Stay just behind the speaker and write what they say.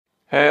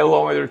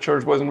Hello, my dear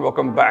church boys, and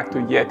welcome back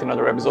to yet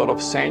another episode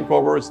of Saint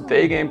Robert's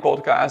Daygame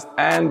podcast.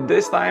 And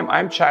this time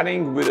I'm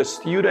chatting with a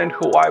student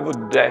who I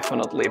would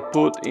definitely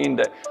put in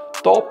the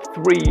top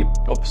 3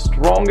 of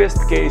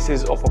strongest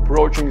cases of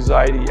approach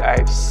anxiety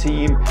I've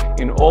seen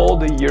in all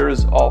the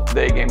years of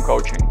Daygame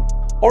coaching.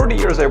 Over the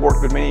years, I've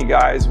worked with many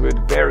guys with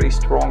very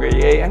strong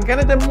AA, and kind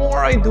of the more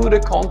I do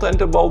the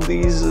content about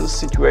these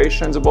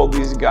situations, about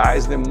these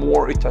guys, the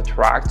more it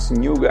attracts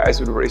new guys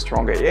with very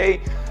strong AA.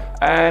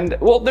 And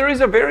well, there is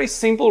a very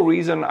simple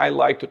reason I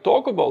like to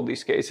talk about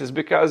these cases,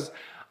 because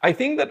I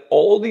think that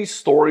all these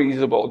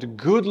stories about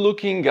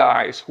good-looking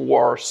guys who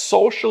are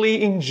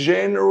socially in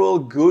general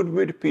good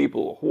with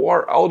people, who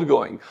are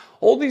outgoing,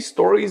 all these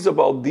stories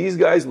about these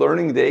guys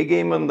learning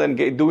Daygame and then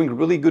doing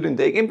really good in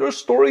Daygame, those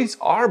stories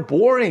are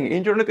boring.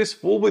 Internet is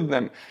full with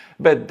them.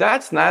 But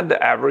that's not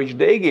the average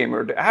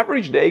Daygamer. The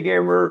average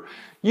Daygamer,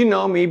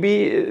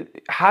 maybe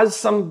has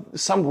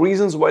some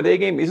reasons why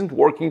Daygame isn't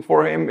working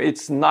for him.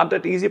 It's not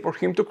that easy for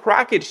him to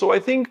crack it. So I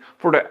think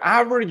for the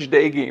average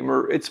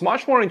Daygamer, it's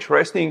much more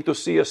interesting to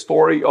see a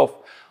story of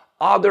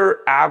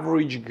other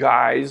average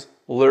guys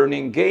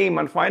learning game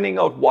and finding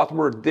out what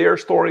were their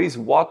stories,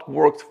 what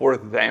worked for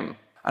them.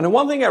 And the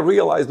one thing I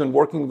realized when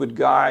working with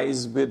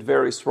guys with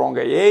very strong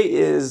AA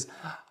is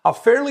a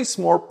fairly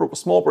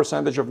small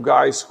percentage of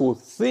guys who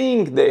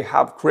think they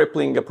have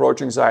crippling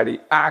approach anxiety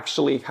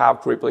actually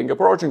have crippling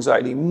approach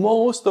anxiety.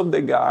 Most of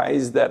the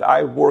guys that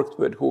I worked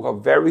with who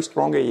have very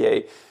strong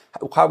AA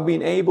have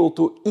been able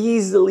to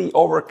easily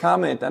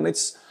overcome it. And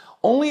it's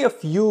only a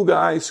few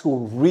guys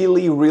who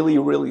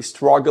really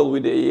struggle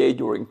with AA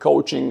during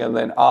coaching and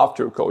then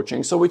after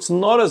coaching. So it's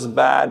not as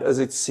bad as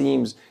it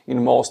seems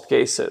in most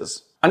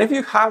cases. And if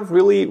you have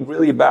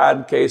really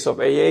bad case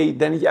of AA,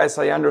 then yes,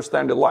 I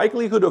understand the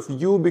likelihood of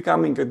you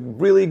becoming a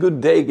really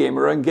good day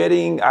gamer and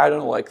getting,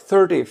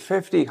 30,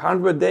 50,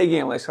 100 day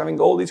game, like having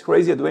all these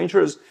crazy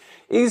adventures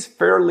is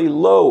fairly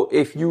low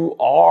if you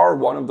are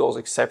one of those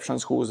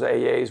exceptions whose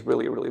AA is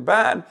really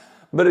bad.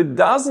 But it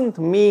doesn't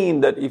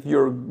mean that if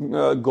your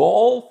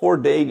goal for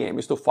Daygame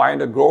is to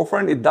find a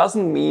girlfriend, it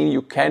doesn't mean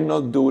you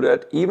cannot do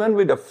that even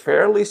with a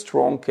fairly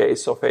strong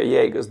case of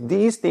AA, because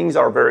these things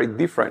are very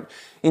different.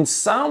 In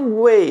some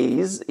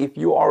ways, if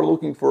you are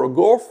looking for a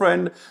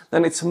girlfriend,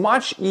 then it's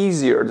much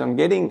easier than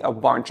getting a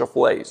bunch of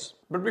lays.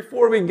 But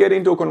before we get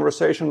into a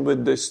conversation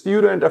with the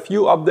student, a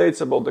few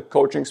updates about the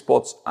coaching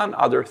spots and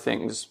other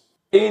things.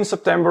 In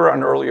September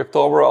and early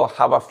October, I'll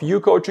have a few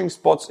coaching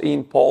spots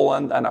in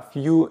Poland and a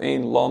few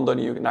in London,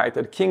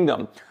 United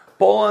Kingdom.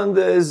 Poland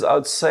is,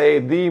 I'd say,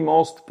 the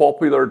most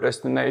popular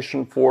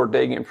destination for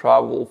Daygame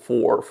travel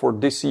for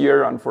this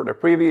year and for the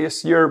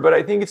previous year. But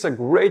I think it's a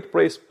great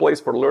place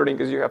for learning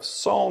because you have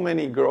so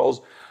many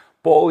girls,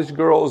 Polish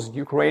girls,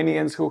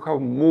 Ukrainians who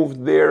have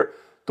moved there,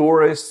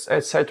 tourists,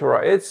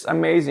 etc. It's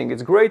amazing.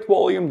 It's great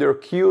volume. They're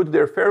cute.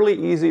 They're fairly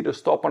easy to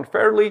stop and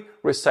fairly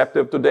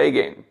receptive to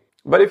Daygame.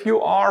 But if you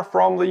are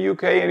from the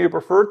UK and you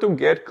prefer to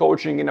get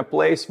coaching in a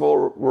place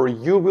where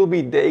you will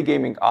be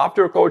daygaming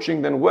after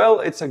coaching, then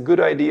well, it's a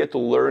good idea to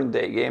learn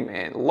Daygame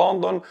in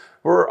London,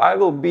 where I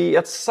will be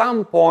at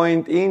some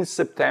point in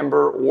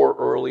September or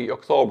early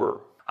October.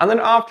 And then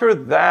after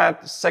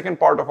that second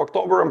part of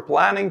October, I'm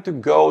planning to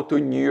go to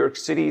New York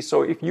City.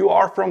 So if you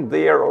are from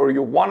there or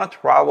you want to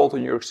travel to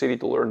New York City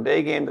to learn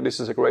Daygame, then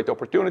this is a great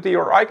opportunity.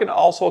 Or I can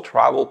also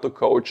travel to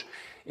coach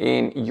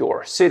in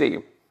your city.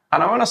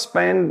 And I want to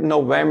spend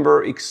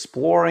November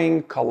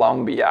exploring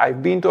Colombia.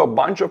 I've been to a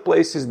bunch of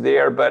places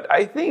there, but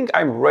I think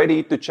I'm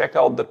ready to check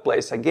out that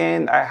place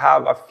again. I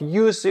have a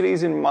few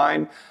cities in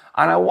mind,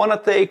 and I want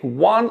to take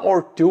 1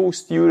 or 2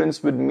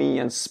 students with me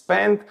and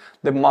spend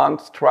the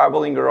month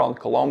traveling around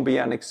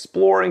Colombia and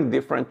exploring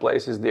different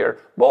places there,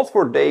 both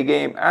for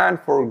Daygame and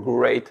for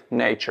great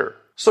nature.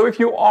 So if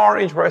you are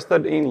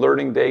interested in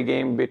learning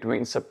Daygame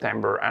between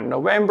September and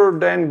November,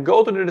 then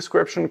go to the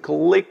description,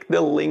 click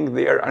the link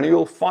there, and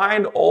you'll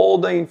find all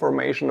the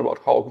information about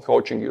how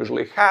coaching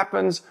usually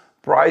happens,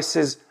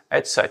 prices,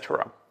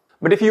 etc.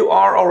 But if you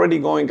are already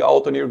going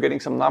out and you're getting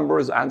some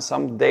numbers and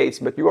some dates,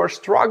 but you are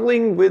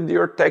struggling with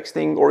your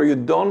texting or you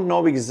don't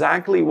know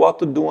exactly what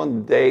to do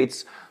on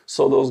dates,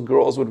 so those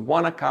girls would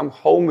want to come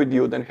home with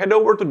you, then head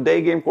over to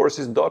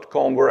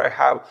daygamecourses.com, where I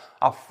have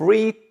a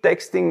free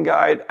texting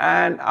guide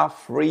and a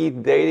free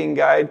dating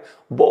guide.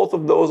 Both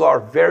of those are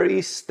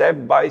very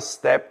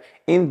step-by-step,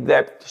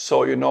 in-depth,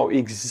 so you know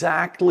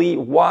exactly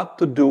what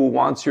to do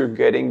once you're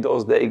getting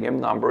those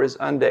Daygame numbers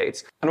and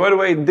dates. And by the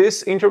way,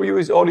 this interview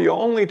is audio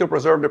only to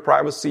preserve the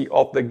privacy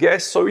of the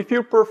guest, so if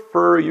you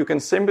prefer, you can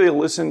simply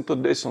listen to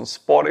this on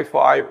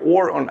Spotify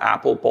or on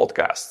Apple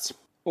Podcasts.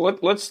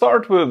 Let's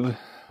start with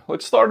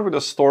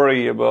a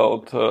story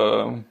about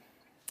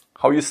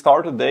how you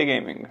started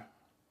daygaming.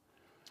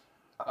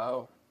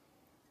 I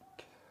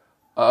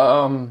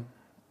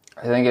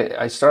think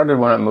I started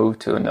when I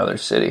moved to another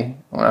city.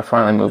 When I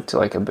finally moved to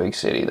like a big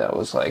city, that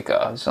was like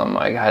something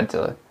I had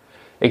to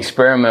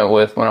experiment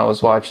with when I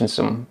was watching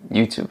some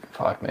YouTube.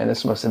 Fuck, man,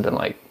 this must have been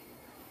like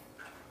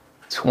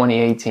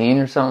 2018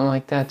 or something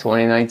like that,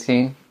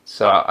 2019.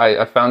 So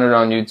I found it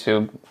on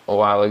YouTube a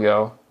while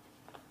ago.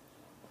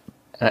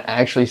 And I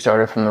actually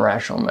started from the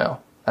Rational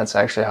Mail. That's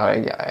actually how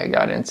I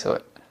got into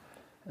it.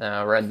 And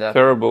I read that.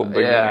 Terrible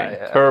beginning.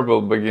 Yeah.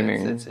 Terrible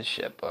beginning. It's a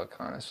shit book,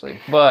 honestly.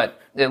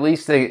 But at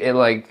least it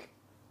kind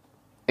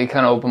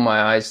of opened my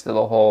eyes to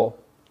the whole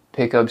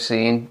pickup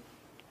scene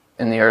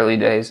in the early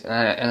days.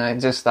 And I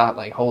just thought,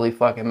 like, holy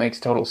fuck, it makes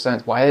total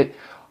sense.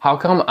 How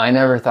come I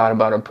never thought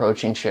about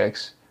approaching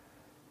chicks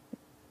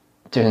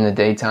during the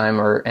daytime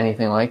or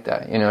anything like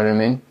that? You know what I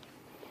mean?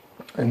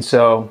 And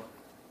so,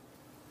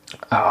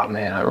 oh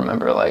man, I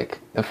remember like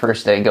the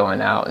first day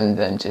going out and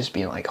then just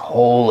being like,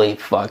 holy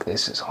fuck,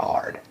 this is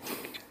hard.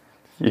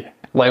 Yeah.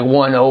 Like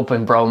one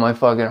open, bro, my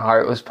fucking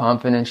heart was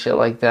pumping and shit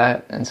like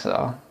that. And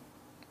so,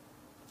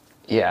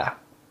 yeah,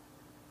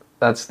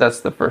 that's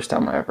the first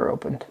time I ever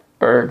opened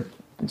or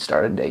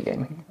started day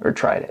gaming or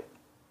tried it.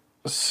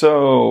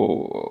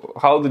 So,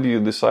 how did you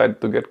decide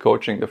to get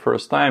coaching the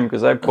first time?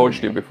 Because I've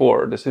coached you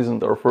before. This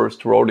isn't our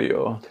first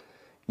rodeo.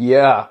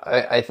 Yeah,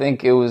 I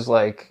think it was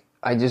like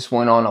I just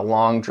went on a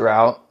long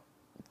drought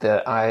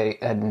that I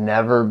had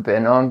never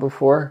been on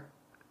before.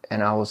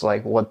 And I was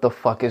like, what the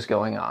fuck is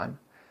going on?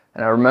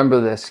 And I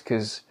remember this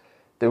because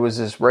there was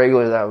this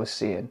regular that I was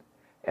seeing.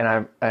 And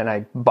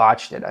I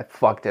botched it. I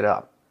fucked it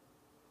up.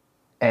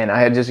 And I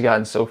had just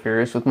gotten so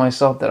furious with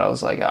myself that I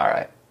was like, all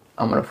right,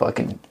 I'm gonna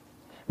fucking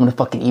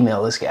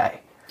email this guy.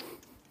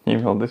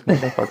 Email this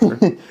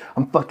motherfucker.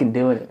 I'm fucking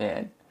doing it,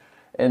 man.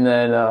 And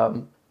then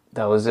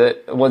that was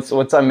it.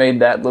 Once I made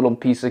that little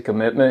piece of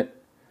commitment,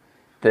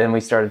 then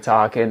we started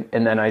talking,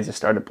 and then I just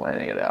started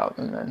planning it out.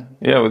 And then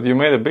yeah, but you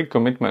made a big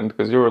commitment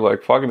because you were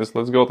like, fuck this,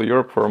 let's go to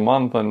Europe for a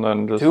month, and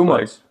then just 2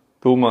 months.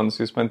 2 months.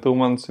 You spent 2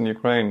 months in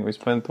Ukraine. We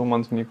spent 2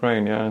 months in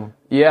Ukraine. Yeah.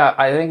 Yeah,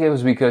 I think it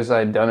was because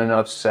I'd done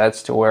enough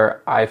sets to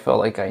where I felt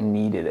like I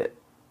needed it.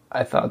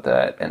 I thought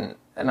that, and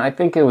I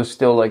think it was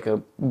still like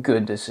a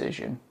good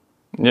decision.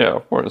 Yeah,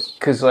 of course.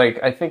 Because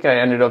like I think I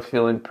ended up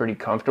feeling pretty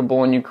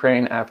comfortable in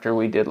Ukraine after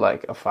we did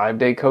like a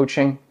 5-day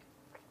coaching,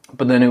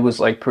 but then it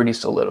was like pretty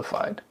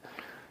solidified.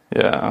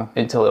 Yeah.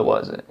 Until it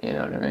wasn't, you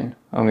know what I mean?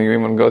 And you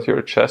even got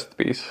your chest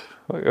piece.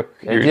 Like a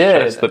huge I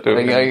chest did. tattoo.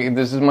 Like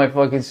this is my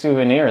fucking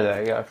souvenir that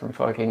I got from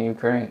fucking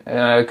Ukraine. And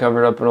I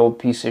covered up an old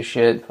piece of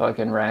shit,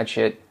 fucking rat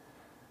shit.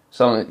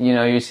 So, you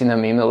know, you seen that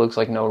meme that looks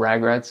like no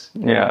regrets?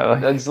 Yeah.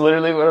 That's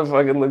literally what it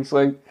fucking looks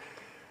like.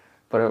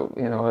 But,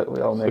 you know,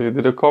 we all make So you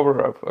did a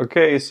cover up.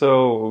 Okay,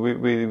 so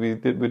we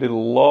did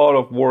a lot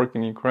of work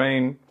in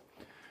Ukraine.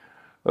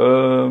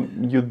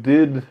 You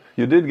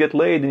did get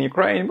laid in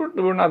Ukraine.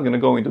 We're not gonna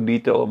go into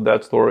detail of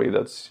that story.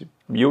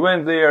 You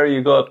went there.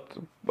 You got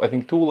I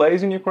think 2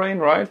 lays in Ukraine,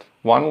 right?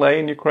 1 lay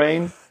in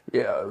Ukraine.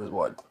 Yeah, it was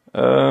one.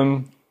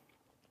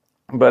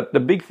 But the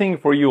big thing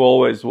for you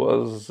always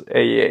was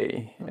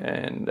AA,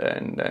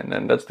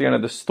 and that's the end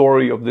of the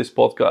story of this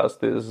podcast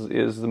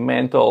is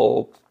mental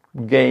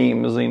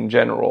games in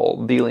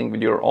general, dealing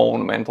with your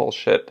own mental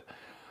shit.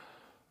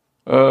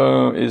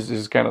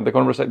 Is kind of the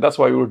conversation. That's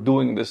why we're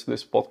doing this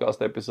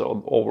podcast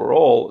episode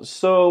overall.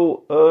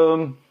 So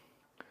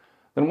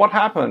then what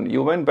happened?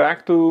 You went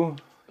back to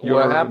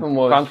your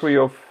country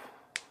of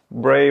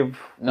brave,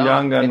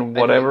 young, and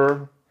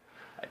whatever.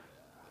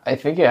 I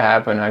think it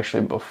happened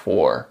actually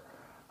before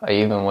I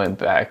even went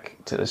back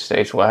to the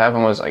States. What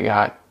happened was I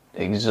got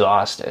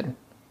exhausted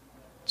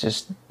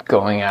just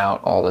going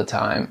out all the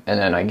time, and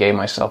then I gave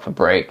myself a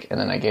break, and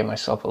then I gave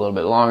myself a little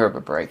bit longer of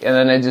a break, and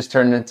then it just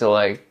turned into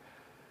like,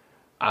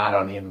 I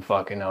don't even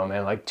fucking know,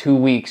 man. Like 2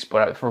 weeks,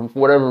 but for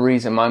whatever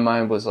reason, my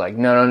mind was like,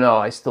 no,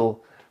 I still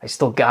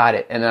got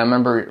it. And I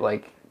remember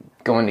like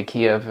going to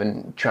Kiev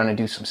and trying to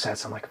do some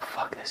sets. I'm like,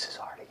 fuck, this is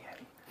hard again.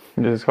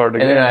 It is hard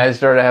again. And then I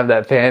started to have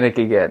that panic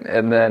again.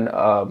 And then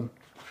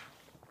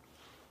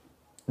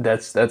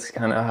that's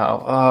kind of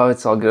how, oh,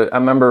 it's all good. I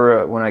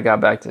remember when I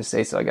got back to the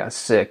States, I got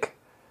sick.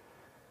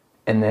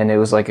 And then it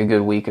was like a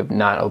good week of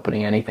not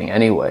opening anything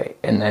anyway.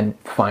 And then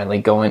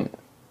finally going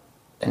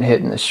and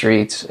hitting the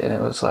streets, and it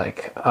was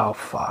like, oh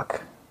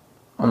fuck,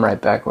 I'm right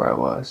back where I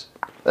was.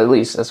 At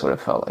least that's what it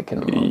felt like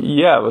in the moment.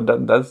 Yeah,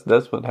 but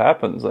that's what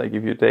happens. Like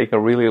if you take a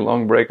really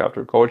long break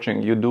after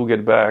coaching, you do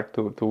get back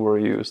to where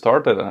you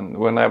started. And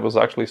when I was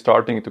actually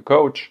starting to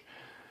coach,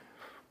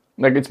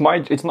 like it's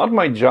not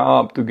my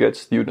job to get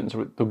students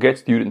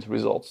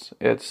results.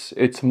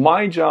 It's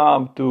my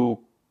job to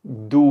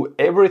do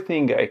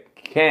everything I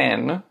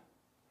can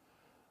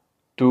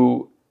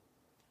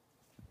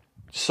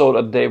so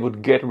that they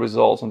would get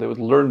results and they would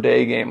learn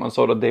day game, and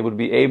so that they would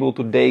be able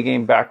to day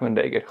game back when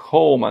they get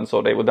home, and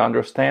so they would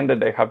understand that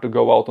they have to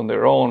go out on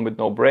their own with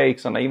no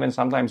breaks. And I even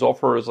sometimes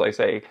offers, I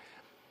say,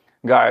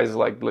 guys,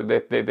 like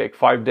they take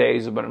 5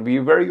 days, but we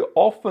very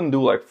often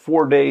do like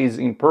 4 days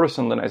in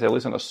person. Then I say,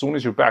 listen, as soon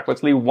as you're back,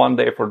 let's leave 1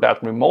 day for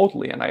that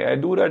remotely. And I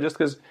do that just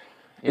because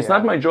it's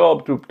not my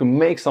job to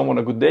make someone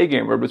a good day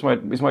gamer, but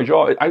it's my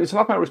job. It's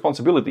not my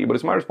responsibility, but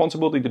it's my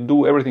responsibility to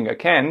do everything I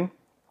can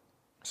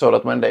so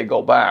that when they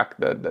go back,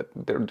 that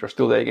they're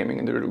still day gaming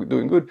and they're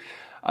doing good.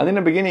 And in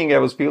the beginning, I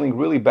was feeling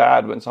really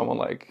bad when someone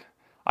like,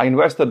 I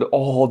invested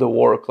all the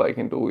work like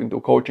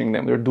into coaching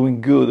them. They're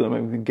doing good. I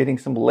mean, getting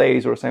some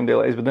lays or same day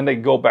lays, but then they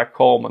go back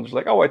home and it's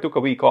like, oh, I took a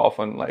week off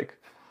and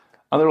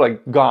they're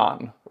like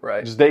gone.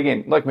 Right. Just day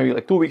game, like maybe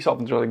like 2 weeks off,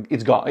 and they're like,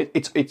 it's gone.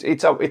 It's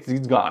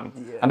gone,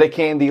 and they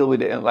can't deal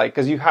with it. And like,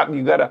 because you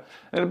gotta.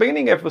 In the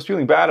beginning, I was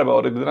feeling bad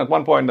about it, but then at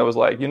one point, I was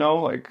like,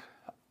 like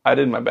I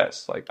did my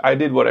best. Like I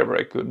did whatever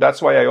I could.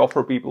 That's why I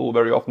offer people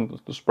very often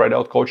to spread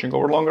out coaching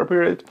over a longer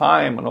period of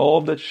time and all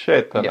of that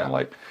shit. And I'm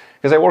like,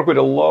 because I work with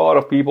a lot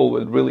of people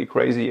with really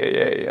crazy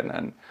AA,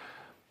 and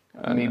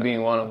me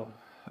being one of them.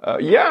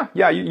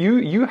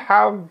 You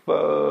have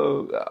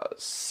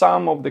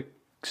some of the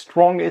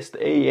strongest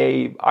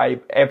AA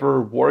I've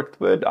ever worked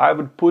with. I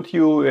would put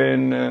you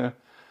in,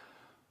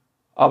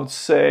 I would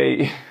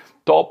say,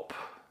 top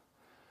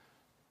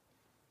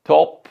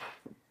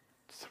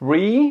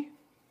 3.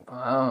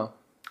 Wow.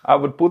 I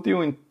would put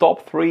you in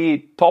top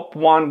 3. Top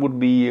 1 would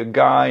be a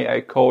guy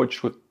I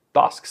coached with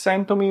Tusk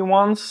sent to me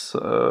once,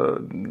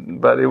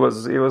 but it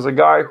was a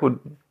guy who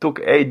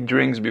took 8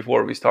 drinks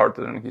before we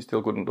started and he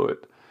still couldn't do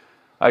it.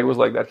 I was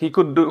like that. He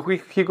could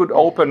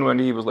open when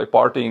he was like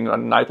partying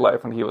on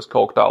nightlife and he was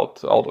coked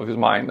out of his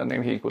mind, and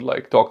then he could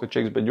like talk to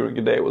chicks, but during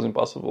the day it was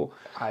impossible.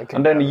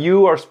 And then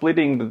you are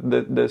splitting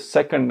the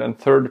second and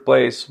third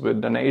place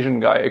with an Asian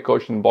guy I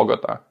coached in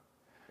Bogota.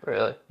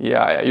 Really?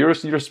 Yeah.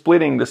 You're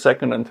splitting the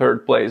second and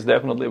third place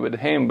definitely with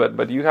him,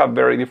 but you have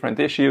very different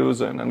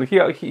issues, and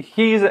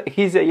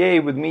his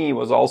AA with me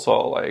was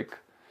also like,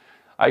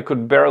 I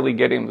could barely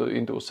get him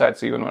into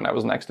sets even when I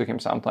was next to him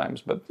sometimes.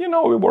 But, we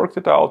worked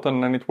it out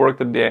and then it worked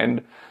at the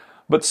end.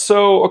 But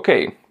so,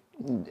 okay.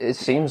 It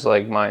seems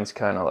like mine's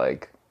kind of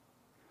like,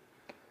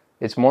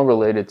 it's more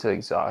related to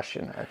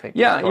exhaustion, I think.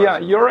 Yeah.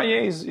 Your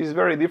AA is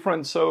very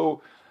different.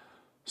 So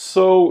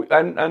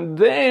and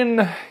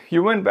then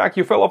you went back,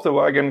 you fell off the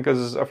wagon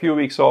because a few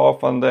weeks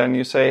off, and then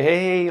you say,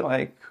 hey,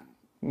 like,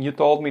 you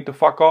told me to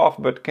fuck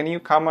off, but can you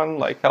come and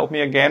like help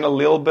me again a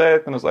little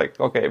bit? And it's like,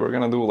 okay, we're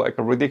gonna do like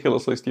a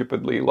ridiculously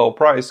stupidly low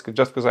price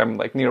just because I'm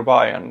like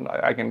nearby and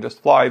I can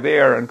just fly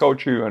there and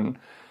coach you. And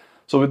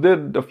so we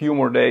did a few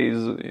more days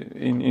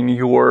in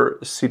your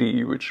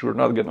city, which we're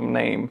not gonna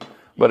name,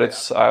 but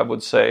it's, I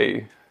would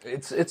say,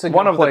 it's a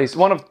good place.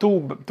 One of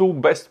two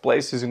best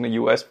places in the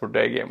US for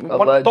Daygame.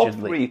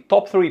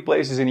 Top three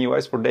places in the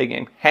US for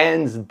Daygame,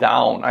 hands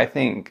down. I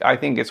think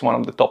it's one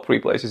of the top 3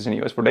 places in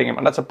the US for Daygame,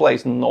 and that's a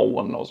place no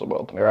one knows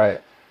about.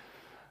 Right.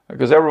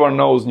 Because everyone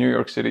knows New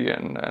York City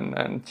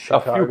and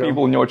Chicago. A few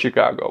people know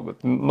Chicago,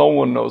 but no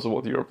one knows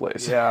about your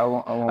place. Yeah, I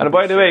won't and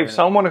by the way, if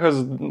someone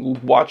has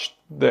watched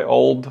the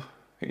old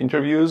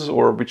interviews,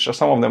 or which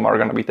some of them are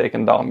going to be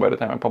taken down by the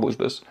time I publish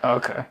this.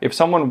 Okay. If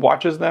someone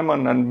watches them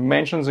and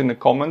mentions in the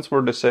comments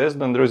where this is,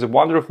 then there is a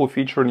wonderful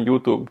feature in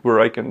YouTube where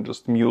I can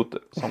just mute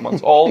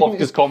all of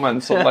his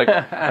comments.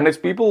 And it's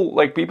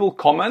people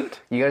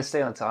comment. You gotta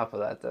stay on top of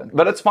that then.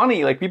 But it's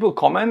funny, like people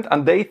comment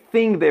and they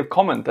think they've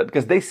commented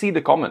because they see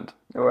the comment.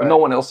 Right. No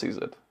one else sees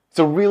it. It's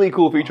a really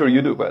cool feature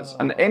YouTube has,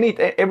 and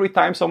every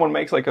time someone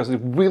makes like a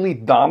really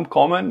dumb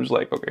comment, it's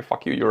like, okay,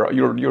 fuck you,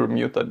 you're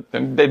muted,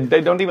 and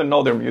they don't even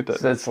know they're muted.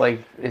 So it's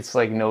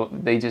like no,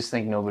 they just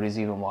think nobody's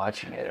even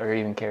watching it or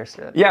even cares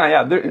to.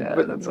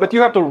 But you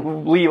have to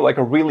leave like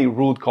a really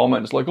rude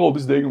comment. It's like, oh,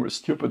 this Daygame is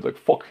stupid, like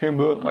fuck him.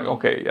 Like,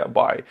 okay, yeah,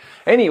 bye.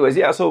 Anyways,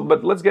 yeah. So,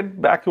 but let's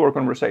get back to our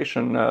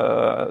conversation.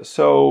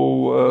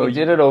 We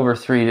did it over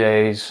 3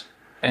 days.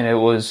 And it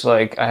was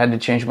like, I had to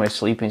change my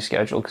sleeping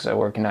schedule because I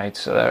work nights,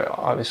 so that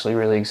obviously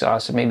really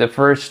exhausted me.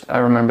 I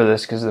remember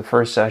this because the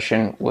first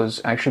session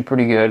was actually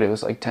pretty good. It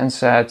was like 10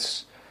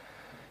 sets.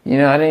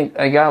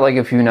 I got like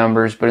a few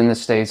numbers, but in the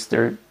States,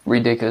 they're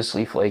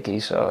ridiculously flaky.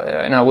 So,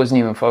 and I wasn't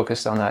even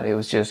focused on that. It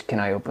was just, can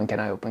I open?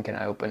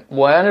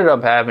 What ended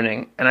up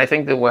happening, and I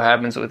think that what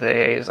happens with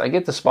AA is I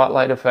get the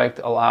spotlight effect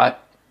a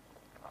lot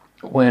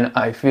when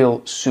I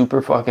feel super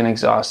fucking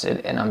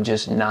exhausted and I'm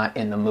just not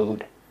in the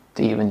mood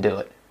to even do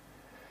it.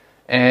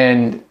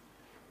 And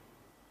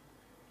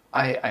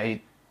I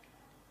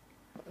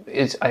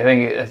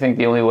think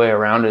the only way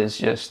around it is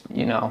just,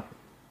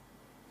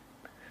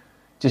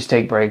 just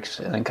take breaks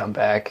and then come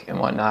back and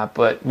whatnot.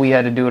 But we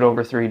had to do it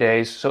over 3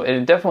 days. So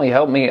it definitely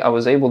helped me. I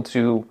was able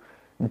to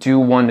do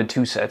 1 to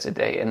 2 sets a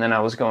day. And then I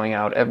was going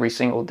out every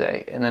single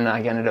day. And then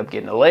I ended up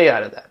getting a lay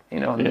out of that.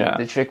 And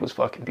the chick was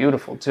fucking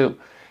beautiful too.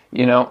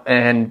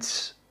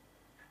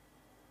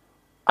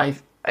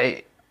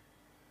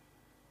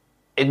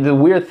 And the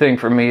weird thing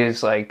for me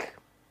is like,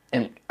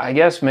 and I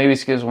guess maybe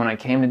it's because when I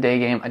came to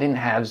Daygame, I didn't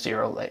have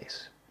 0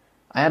 lays.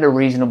 I had a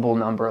reasonable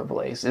number of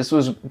lays. This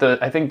was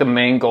I think the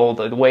main goal,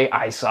 the way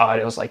I saw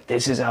it was like,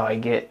 this is how I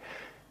get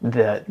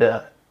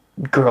the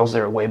girls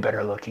that are way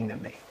better looking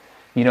than me.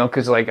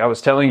 Because like I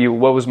was telling you, we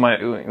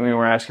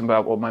were asking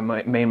about what my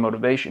main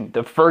motivation.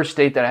 The first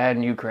date that I had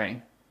in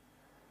Ukraine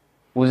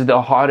was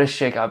the hottest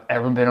chick I've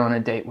ever been on a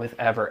date with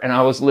ever. And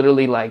I was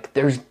literally like,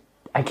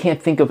 I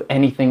can't think of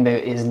anything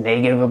that is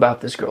negative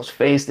about this girl's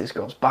face, this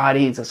girl's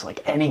body. It's just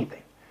like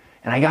anything.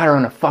 And I got her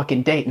on a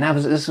fucking date. And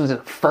this was the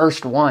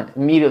first one.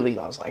 Immediately,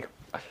 I was like,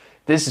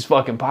 this is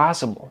fucking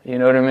possible. You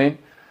know what I mean?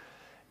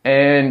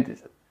 And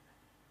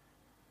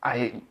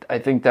I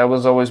think that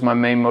was always my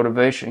main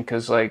motivation,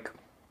 because like,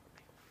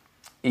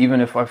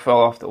 even if I fell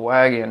off the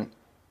wagon,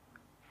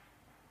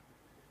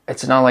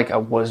 it's not like I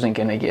wasn't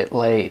gonna get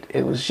laid.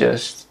 It was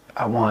just,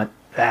 I want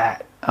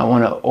that. I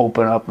want to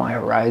open up my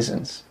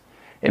horizons.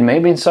 And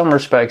maybe in some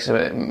respects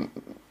that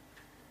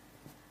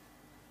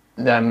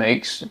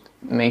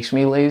makes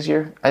me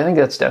lazier. I think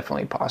that's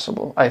definitely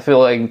possible. I feel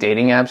like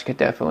dating apps could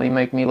definitely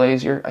make me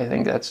lazier. I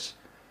think that's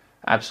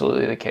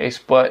absolutely the case.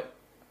 But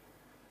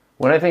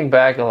when I think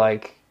back,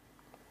 like,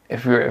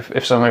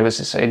 if somebody was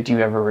to say, "Do you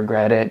ever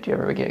regret it? Do you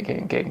ever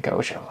getting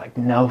coached?" I'm like,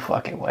 no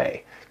fucking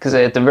way. Because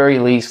at the very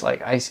least,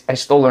 like, I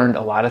still learned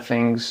a lot of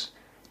things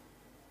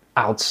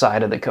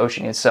outside of the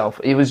coaching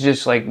itself. It was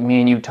just like me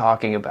and you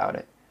talking about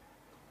it.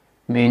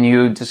 Me and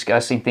you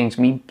discussing things,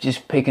 me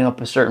just picking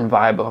up a certain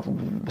vibe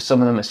of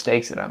some of the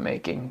mistakes that I'm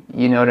making.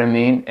 You know what I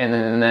mean?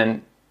 And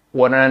then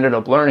what I ended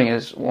up learning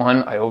is,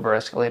 one, I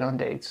over-escalate on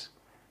dates.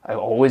 I've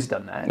always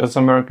done that. As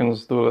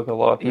Americans do it a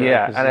lot.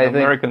 Yeah, and I think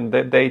American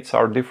dates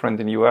are different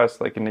in the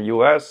US. Like in the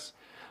US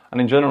and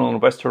in general in the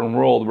Western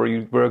world,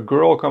 where a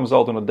girl comes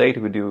out on a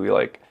date with you,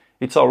 like,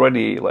 it's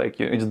already like,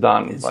 it's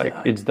done.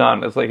 It's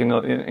done. It's like, you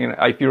know,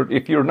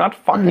 if you're not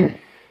fucking,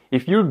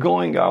 if you're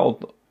going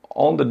out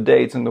on the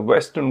dates in the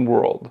Western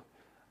world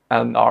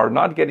and are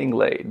not getting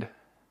laid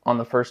on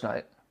the first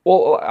night.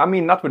 Well, I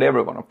mean, not with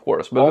everyone, of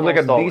course, but with like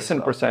a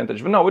decent though.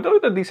 percentage. But no, with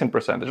a decent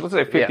percentage, let's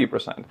say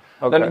 50%. Yeah.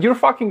 Okay. Then you're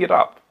fucking it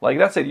up. Like,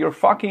 that's it. You're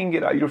fucking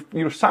it up.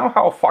 You're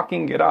somehow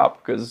fucking it up,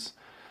 because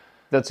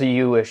that's a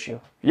you issue.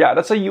 Yeah,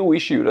 that's a you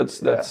issue. That's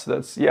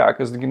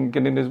because in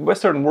the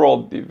Western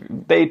world,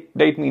 date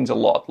means a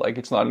lot. Like,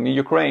 it's not in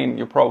Ukraine.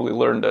 You probably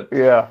learned that.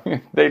 Yeah,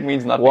 date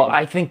means nothing. Well,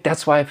 I think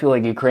that's why I feel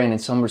like Ukraine, in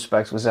some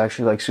respects, was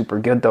actually like super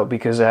good though,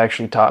 because it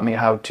actually taught me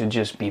how to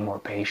just be more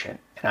patient,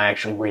 and I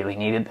actually really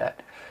needed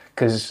that.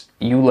 Because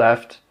you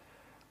left,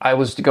 I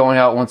was going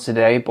out once a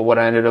day, but what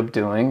I ended up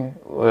doing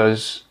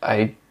was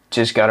I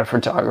just got a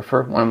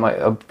photographer,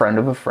 a friend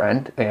of a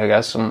friend, and I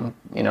got some,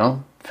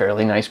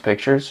 fairly nice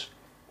pictures.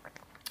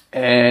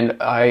 And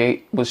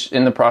I was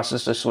in the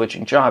process of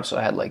switching jobs, so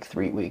I had like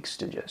 3 weeks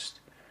to just,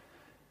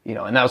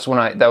 and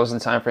that was the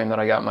time frame that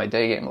I got my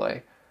Daygame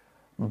lay.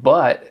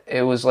 But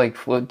it was like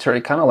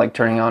kind of like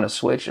turning on a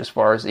switch as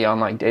far as the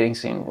online dating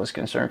scene was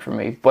concerned for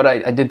me. But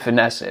I did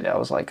finesse it. I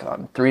was like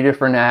on 3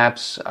 different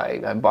apps.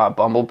 I bought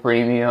Bumble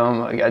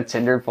Premium. I got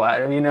Tinder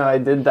Platinum. I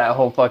did that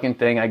whole fucking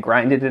thing. I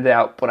grinded it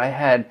out. But I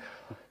had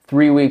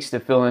 3 weeks to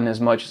fill in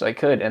as much as I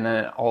could. And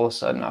then all of a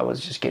sudden I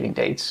was just getting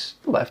dates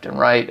left and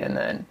right. And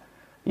then,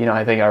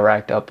 I think I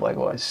racked up like,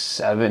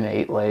 7,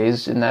 8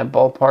 lays in that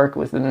ballpark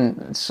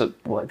within,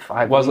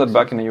 5 Was weeks? that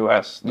back in the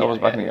US? That was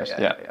back in the US,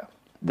 yeah.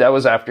 That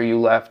was after you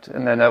left,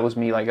 and then that was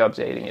me like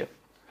updating it.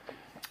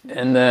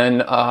 And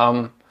then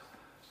I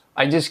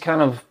just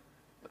kind of,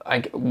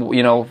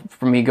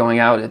 for me going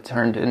out, it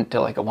turned into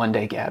like a 1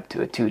 day gap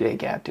to a 2 day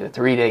gap to a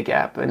 3 day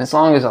gap. And as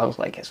long as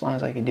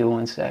I could do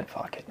one set,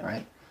 fuck it,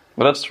 right?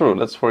 But that's true.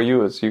 That's for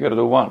you. You got to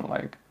do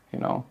one,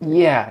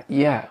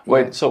 Yeah.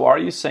 Wait, so are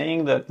you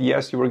saying that,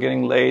 yes, you were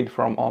getting laid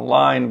from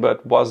online,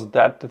 but was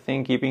that the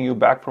thing keeping you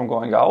back from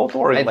going out,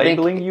 or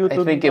labeling you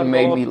to? I think it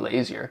made me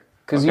lazier.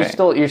 Because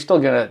you're still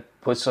going to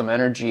put some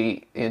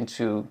energy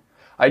into...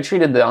 I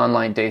treated the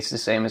online dates the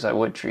same as I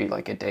would treat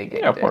like a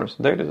Daygame. Yeah, of course.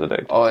 Date is a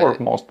date, for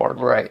the most part.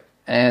 Right.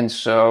 And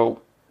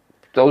so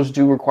those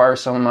do require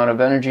some amount of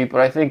energy,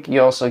 but I think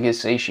you also get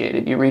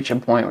satiated. You reach a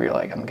point where you're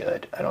like, I'm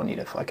good. I don't need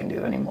to fucking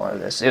do any more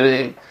of this.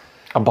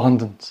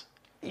 Abundance.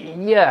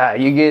 Yeah,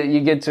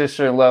 you get to a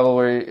certain level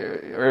where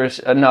there's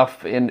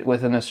enough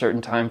within a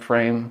certain time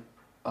frame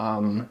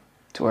to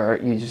where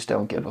you just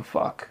don't give a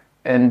fuck.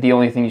 And the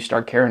only thing you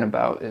start caring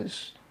about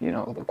is,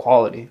 the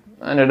quality.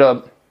 I ended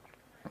up,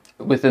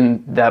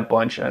 within that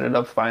bunch, I ended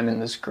up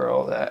finding this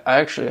girl that I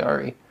actually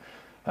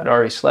had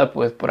already slept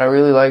with, but I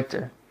really liked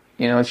her.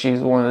 She's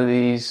one of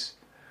these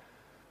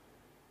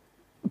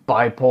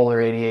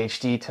bipolar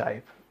ADHD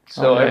type.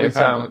 So every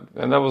time,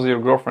 and that was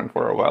your girlfriend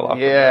for a while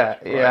after. Yeah,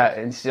 that, right? Yeah.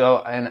 And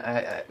so,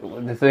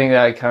 the thing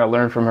that I kind of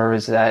learned from her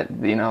is that,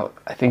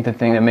 I think the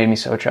thing that made me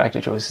so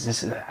attracted to her was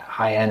this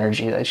high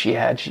energy that she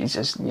had. She's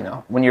just,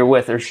 when you're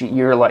with her,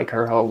 you're like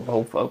her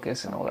whole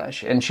focus and all that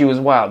shit. And she was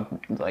wild,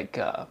 like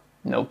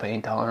no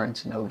pain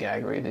tolerance, no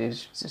gag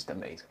release. It's just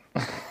amazing.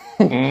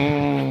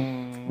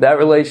 That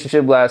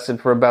relationship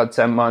lasted for about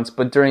 10 months,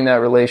 but during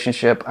that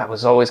relationship, I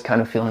was always kind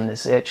of feeling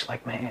this itch,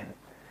 like, man,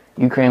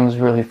 Ukraine was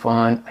really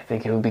fun. I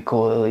think it would be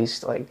cool at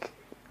least, like,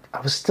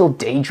 I was still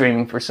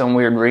daydreaming for some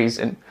weird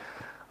reason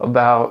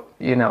about,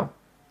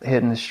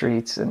 hitting the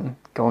streets and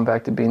going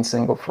back to being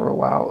single for a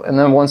while. And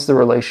then once the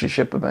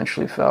relationship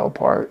eventually fell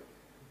apart,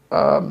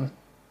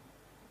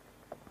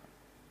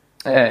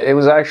 it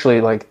was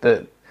actually like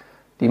the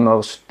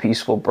most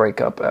peaceful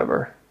breakup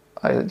ever.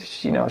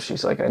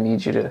 She's like, I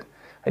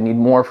need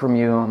more from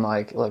you. I'm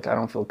like, look, I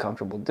don't feel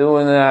comfortable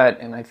doing that,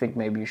 and I think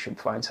maybe you should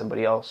find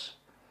somebody else.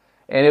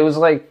 And it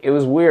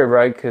was weird,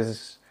 right?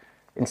 Because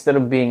instead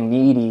of being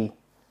needy,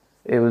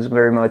 it was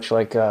very much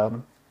like,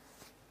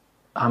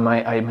 I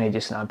may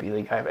just not be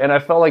the guy. And I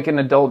felt like an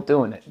adult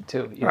doing it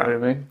too. You know what I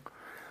mean?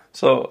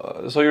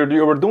 So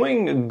you were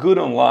doing good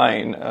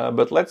online,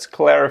 but let's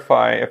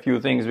clarify a few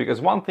things,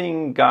 because one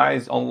thing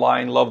guys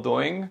online love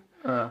doing,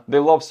 they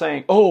love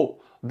saying, "Oh,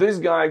 this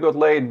guy got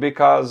laid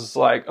because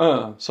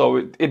so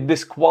it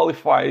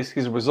disqualifies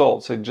his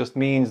results. It just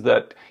means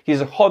that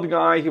he's a hot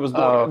guy. He was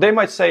doing. They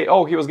might say,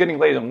 "Oh, he was getting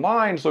laid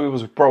online, so he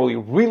was probably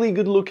really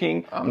good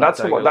looking.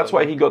 That's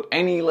why he got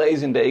any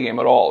lays in Daygame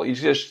at all.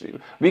 It's just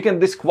we can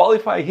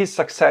disqualify his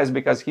success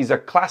because he's a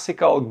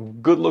classical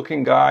good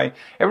looking guy.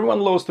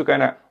 Everyone loves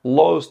to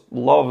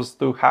loves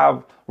to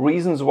have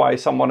reasons why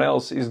someone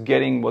else is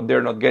getting what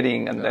they're not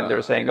getting, and then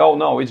they're saying, "Oh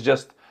no, it's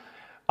just."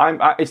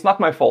 It's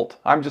not my fault.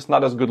 I'm just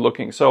not as good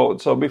looking. So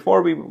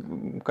before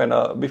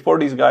before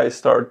these guys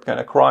start kind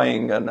of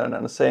crying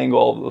and saying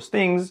all of those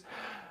things,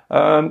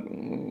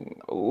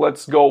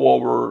 let's go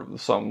over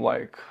some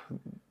like,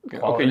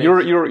 okay,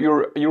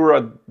 you're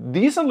a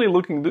decently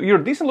looking dude. You're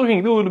a decent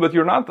looking dude, but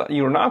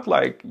you're not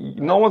like,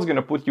 no one's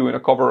gonna put you in a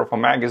cover of a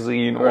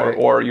magazine,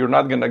 or you're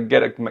not gonna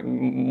get a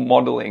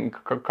modeling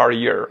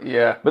career.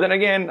 Yeah. But then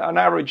again, an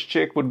average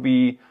chick would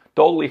be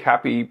totally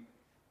happy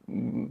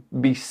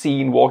be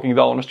seen walking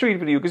down the street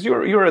with you, because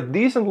you're a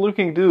decent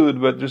looking dude,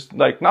 but just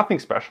like nothing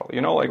special,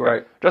 you know,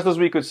 like just as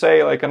we could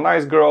say like a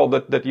nice girl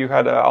that you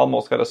had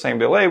almost had a same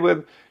day lay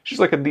with, she's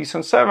like a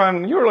decent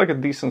 7, you're like a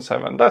decent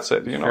 7, that's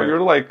it, you know.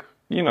 You're like,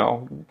 you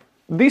know,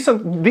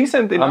 decent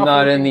enough. I'm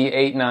not in the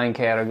 8-9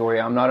 category.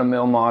 I'm not a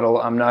male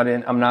model. I'm not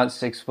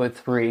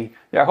 6'3".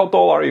 Yeah, how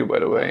tall are you, by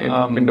the way,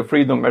 in the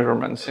freedom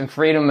measurements? In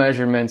freedom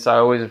measurements,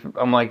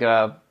 I'm like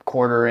a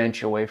quarter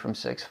inch away from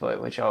 6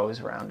 foot, which I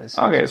always round as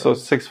 6 okay, foot. so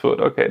 6 foot.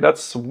 Okay,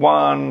 that's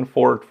one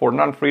for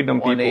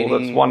non-freedom people.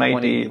 That's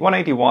 180,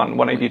 181,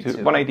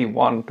 182,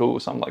 181 too,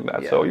 something like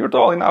that. Yeah. So you're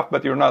tall enough,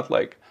 but you're not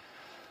like.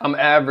 I'm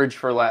average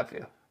for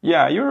Latvia.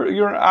 Yeah,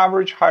 you're an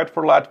average height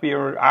for Latvia.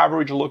 You're an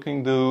average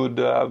looking dude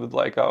with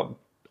like a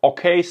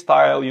okay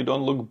style. You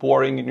don't look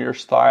boring in your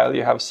style.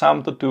 You have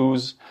some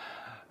tattoos.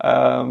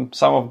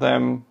 Some of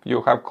them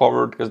you have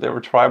covered because they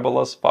were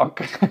tribal as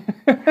fuck.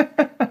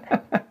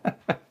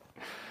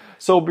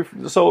 So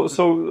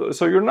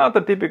you're not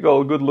the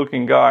typical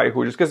good-looking guy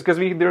who just because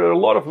there are a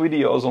lot of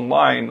videos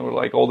online, or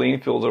like all the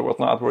infills or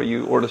whatnot,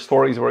 or the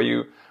stories where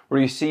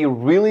you see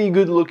really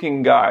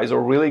good-looking guys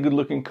or really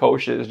good-looking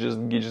coaches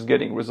just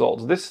getting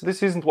results. This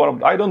isn't one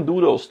of. I don't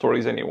do those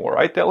stories anymore.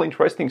 I tell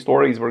interesting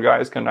stories where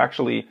guys can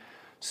actually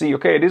see,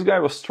 okay, this guy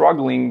was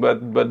struggling,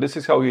 but this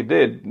is how he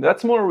did.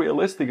 That's more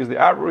realistic, because the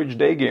average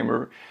day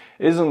gamer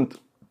isn't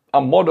a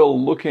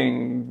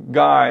model-looking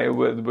guy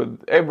with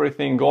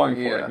everything going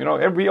for him. You know,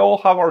 we all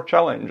have our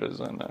challenges,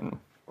 and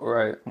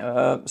right.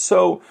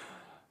 So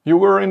you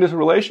were in this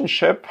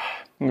relationship.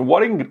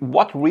 What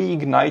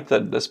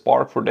reignited the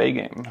spark for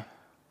Daygame?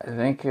 I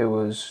think it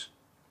was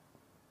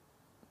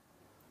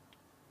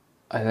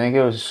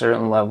a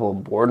certain level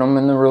of boredom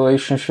in the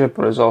relationship,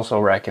 but it was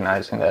also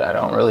recognizing that I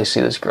don't really see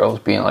this girl as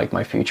being like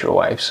my future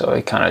wife. So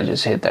it kind of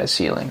just hit that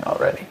ceiling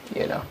already,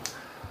 you know.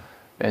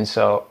 And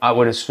so I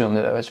would assume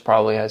that it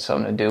probably had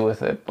something to do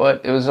with it.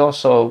 But it was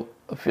also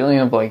a feeling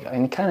of like,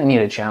 I kind of need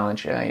a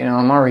challenge. You know,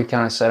 I'm already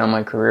kind of set on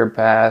my career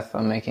path.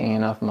 I'm making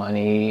enough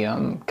money.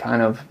 I'm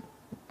kind of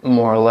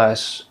more or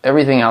less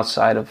everything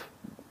outside of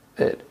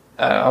it,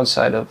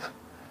 outside of,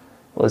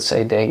 let's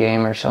say,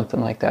 Daygame or something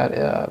like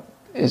that,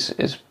 is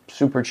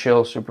super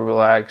chill, super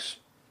relaxed.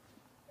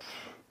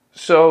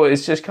 So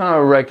it's just kind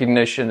of a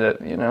recognition that,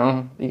 you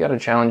know, you got to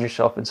challenge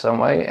yourself in some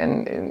way.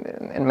 And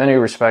in many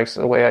respects,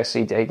 the way I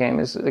see Daygame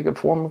is a good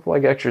form of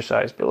like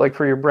exercise, but like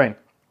for your brain.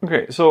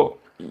 Okay, so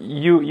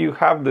you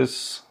have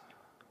this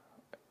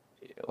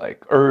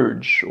like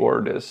urge,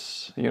 or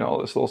this, you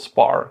know, this little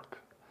spark.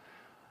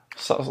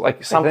 So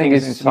like something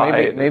is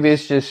inside. Maybe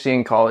it's just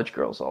seeing college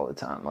girls all the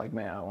time. Like,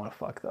 man, I want to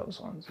fuck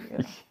those ones. You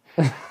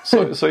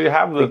know? so you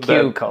have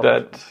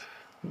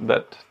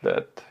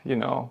that you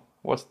know.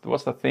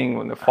 What's the thing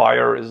when the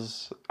fire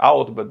is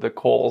out but the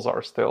coals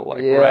are still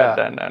like red,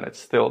 and it's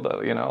still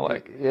the, you know,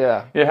 like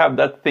you have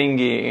that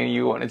thingy in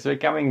you, and it's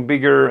becoming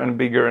bigger and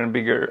bigger and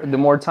bigger the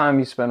more time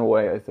you spend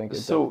away, I think.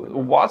 So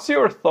what's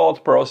your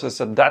thought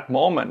process at that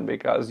moment?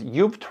 Because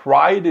you've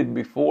tried it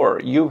before,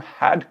 you've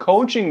had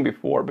coaching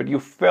before, but you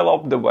fell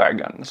off the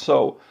wagon.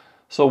 So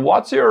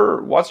what's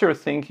your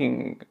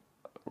thinking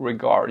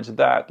regards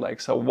that? Like,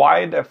 so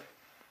why the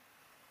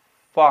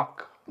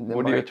fuck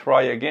would you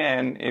try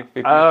again if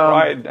you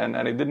tried and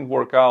it didn't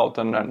work out,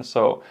 and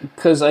so?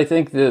 Because I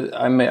think that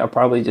I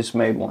probably just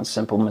made one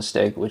simple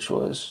mistake, which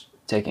was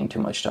taking too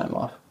much time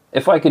off.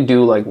 If I could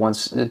do like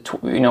once,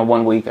 you know,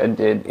 1 week I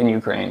did in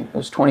Ukraine, it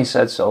was 20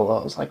 sets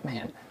solo. I was like,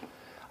 man,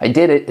 I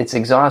did it. It's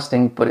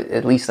exhausting, but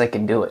at least I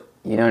can do it.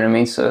 You know what I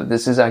mean? So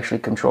this is actually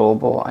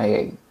controllable.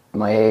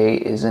 My AA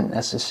isn't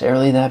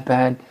necessarily that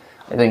bad.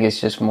 I think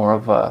it's just more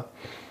of a,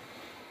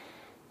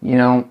 you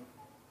know,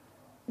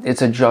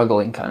 it's a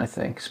juggling kind of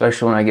thing,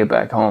 especially when I get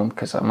back home,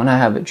 because I'm going to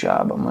have a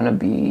job. I'm going to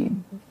be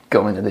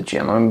going to the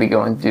gym. I'm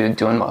going to be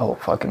doing my whole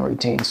fucking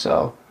routine.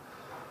 So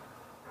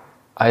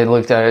I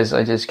looked at it as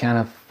I just kind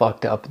of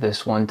fucked up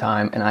this one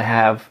time, and I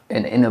have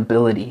an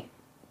inability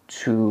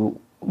to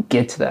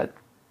get to that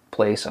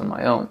place on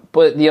my own.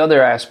 But the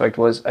other aspect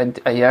was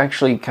I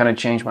actually kind of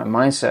changed my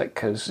mindset,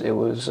 because it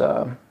was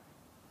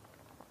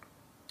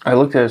I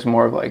looked at it as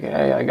more of like,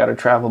 hey, I got a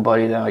travel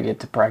buddy that I get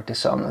to practice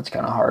something that's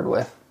kind of hard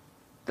with.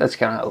 That's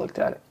kind of how I looked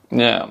at it.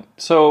 Yeah.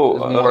 So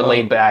More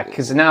laid back,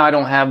 because now I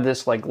don't have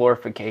this like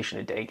glorification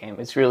of Daygame.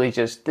 It's really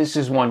just, this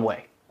is one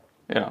way.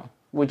 Yeah.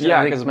 Which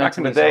Yeah, because back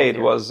in the day it's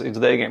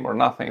Daygame or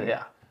nothing.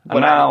 Yeah.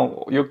 And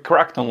now you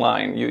cracked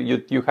online.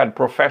 You had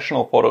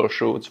professional photo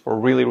shoots for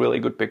really, really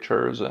good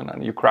pictures,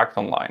 and you cracked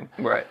online.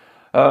 Right.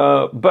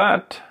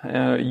 But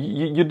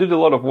you did a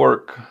lot of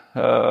work.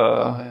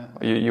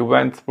 You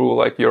went through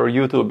like your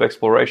YouTube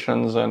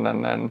explorations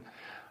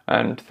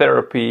and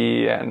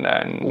therapy and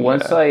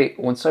once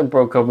I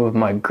broke up with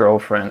my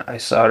girlfriend, I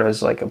saw it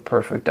as like a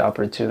perfect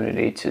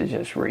opportunity to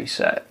just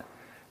reset.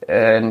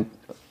 And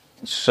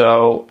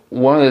so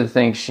one of the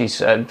things she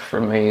said for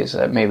me is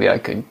that maybe I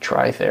could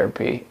try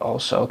therapy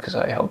also, because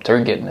I helped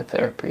her get into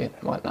therapy and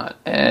whatnot.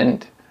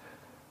 And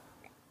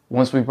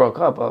once we broke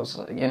up, I was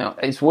like,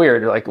 it's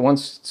weird. Like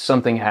once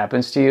something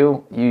happens to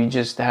you, you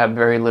just have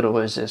very little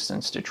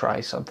resistance to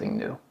try something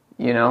new,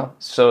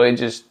 So it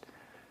just,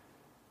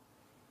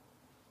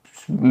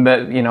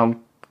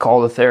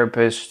 called a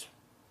therapist,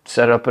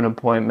 set up an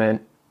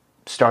appointment,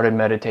 started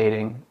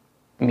meditating,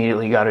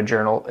 immediately got a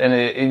journal.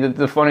 And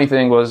the funny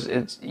thing was,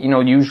 it's,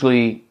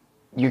 usually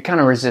you're kind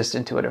of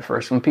resistant to it at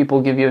first. When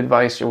people give you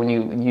advice or when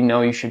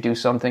you should do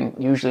something,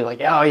 usually like,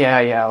 oh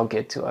yeah, I'll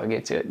get to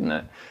it.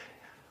 And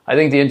I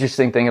think the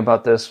interesting thing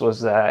about this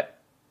was that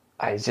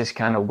I just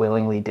kind of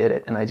willingly did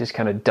it, and I just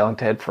kind of dunked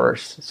head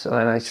first. So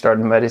then I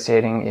started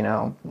meditating,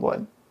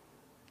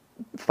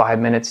 5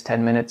 minutes,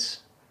 10 minutes.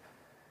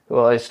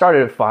 Well, I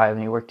started at 5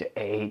 and you work to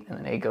 8, and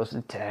then 8 goes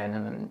to 10,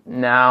 and then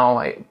now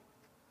I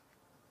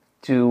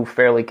do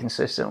fairly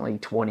consistently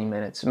 20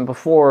 minutes. And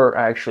before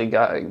I actually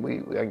we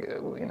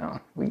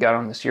got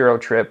on this Euro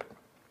trip,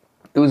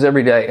 it was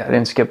every day. I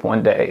didn't skip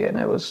one day, and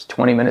it was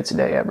 20 minutes a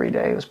day every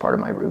day. It was part of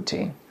my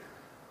routine.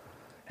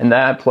 And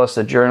that plus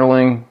the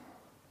journaling,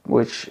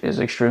 which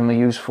is extremely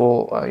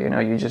useful.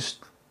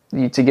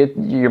 To get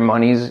your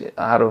monies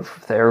out of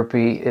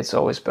therapy, it's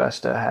always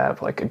best to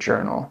have like a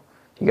journal.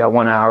 You got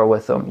 1 hour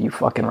with them. You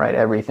fucking write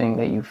everything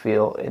that you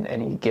feel in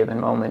any given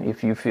moment.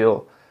 If you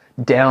feel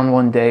down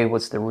one day,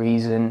 what's the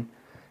reason?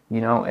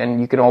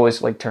 And you can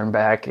always like turn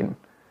back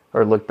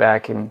or look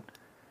back, and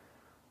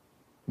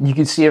you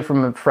can see it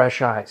from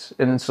fresh eyes.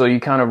 And so you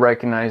kind of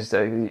recognize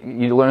that,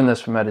 you learn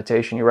this from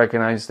meditation, you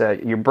recognize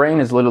that your brain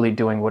is literally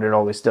doing what it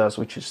always does,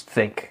 which is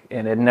think,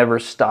 and it never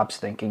stops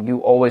thinking. You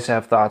always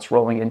have thoughts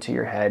rolling into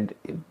your head.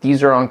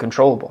 These are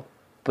uncontrollable,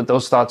 but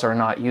those thoughts are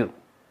not you,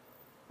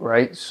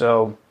 right?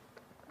 So,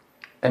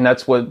 and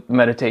that's what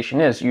meditation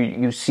is.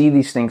 You see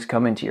these things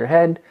come into your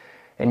head,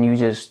 and you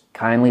just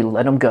kindly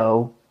let them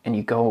go, and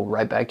you go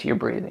right back to your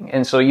breathing.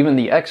 And so even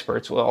the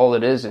experts, well, all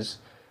it is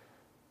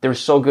they're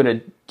so good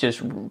at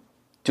just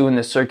doing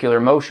this circular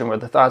motion where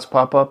the thoughts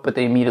pop up, but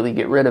they immediately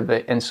get rid of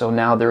it. And so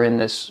now they're in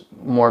this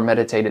more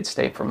meditated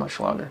state for much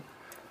longer.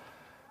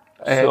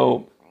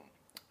 So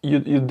you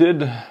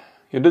did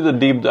a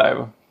deep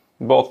dive,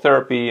 both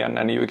therapy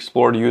and you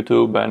explored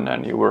YouTube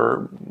and you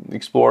were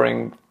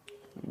exploring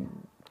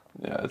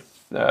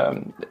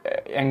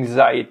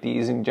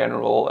anxieties in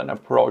general and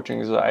approaching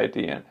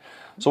anxiety. And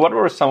so what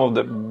were some of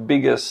the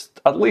biggest,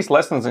 at least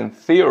lessons in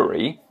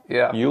theory,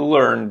 you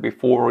learned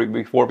before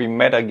we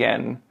met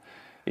again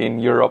in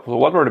Europe? So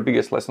what were the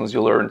biggest lessons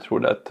you learned through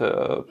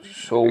that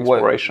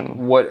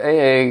exploration? What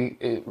AA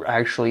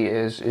actually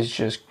is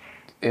just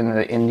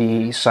in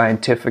the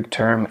scientific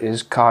term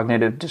is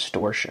cognitive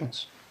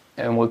distortions.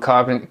 And what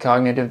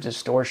cognitive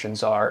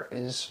distortions are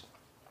is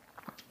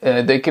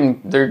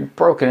they're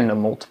broken into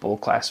multiple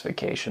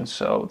classifications.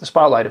 So the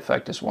spotlight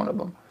effect is one of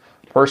them.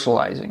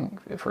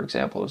 Personalizing, for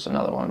example, is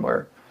another one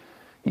where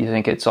you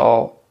think it's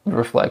all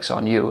reflects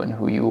on you and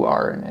who you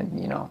are,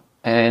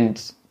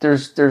 and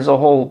there's a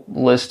whole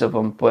list of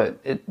them,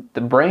 but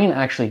the brain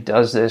actually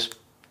does this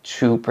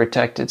to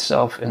protect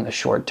itself in the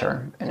short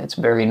term, and it's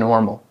very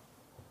normal.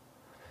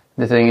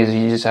 The thing is,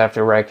 you just have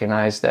to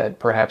recognize that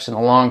perhaps in the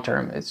long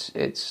term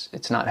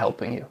it's not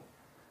helping you.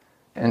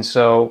 And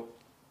so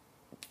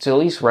to at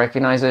least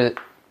recognize it,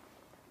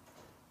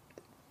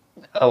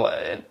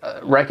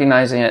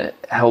 recognizing it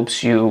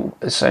helps you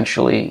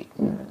essentially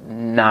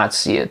not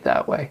see it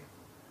that way,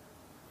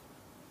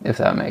 if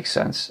that makes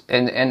sense.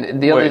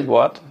 And the other,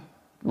 what?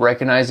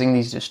 Recognizing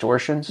these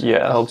distortions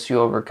helps you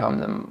overcome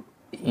them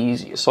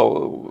easier.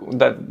 So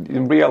that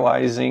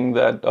realizing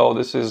that,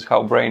 this is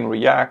how brain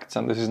reacts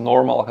and this is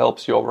normal,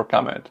 helps you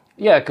overcome it.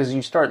 Yeah, because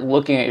you start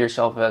looking at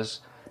yourself as,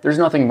 there's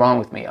nothing wrong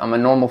with me. I'm a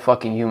normal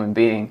fucking human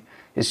being.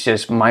 It's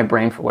just my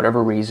brain, for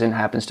whatever reason,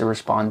 happens to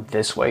respond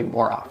this way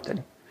more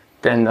often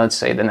than, let's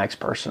say, the next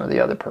person or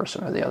the other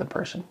person or the other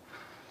person.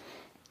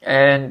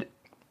 And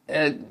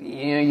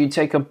you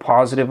take a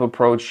positive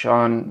approach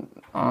on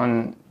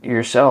on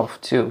yourself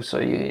too. So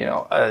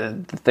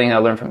the thing I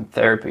learned from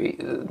therapy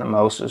the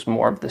most was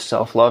more of the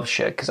self-love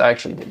shit, because I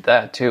actually did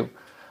that too.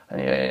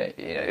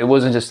 It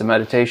wasn't just the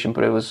meditation,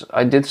 but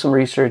I did some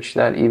research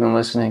that even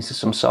listening to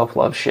some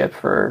self-love shit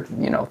for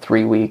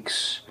 3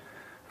 weeks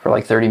for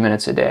like 30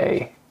 minutes a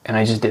day, and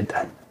I just did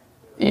that.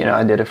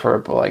 I did it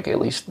for like at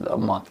least a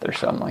month or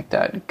something like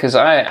that, because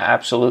I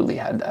absolutely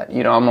had that.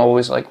 I'm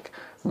always like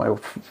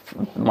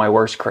my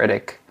worst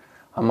critic.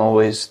 I'm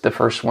always the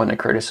first one to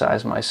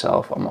criticize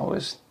myself. I'm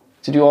always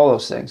to do all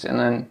those things, and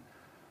then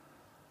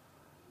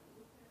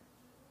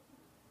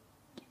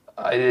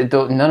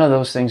none of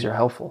those things are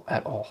helpful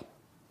at all.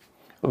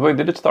 Wait,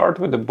 did it start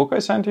with the book I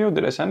sent you?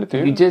 Did I send it to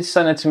you? You did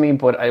send it to me,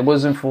 but I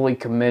wasn't fully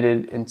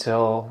committed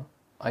until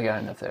I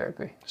got into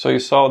therapy. So you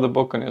saw the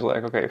book and you're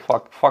like, okay,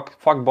 fuck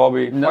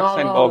Bobby, fuck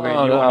Saint Bobby,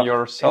 you and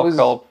your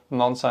self-help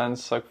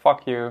nonsense, like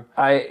fuck you.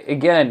 Like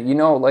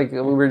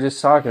we were just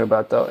talking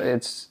about though,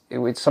 it's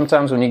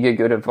sometimes when you get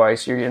good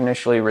advice, you're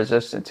initially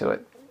resistant to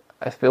it.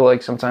 I feel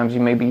like sometimes you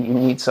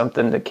need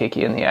something to kick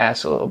you in the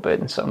ass a little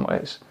bit in some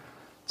ways.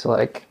 It's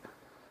like,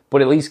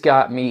 but at least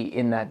got me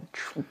in that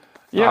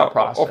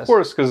process. Of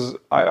course, because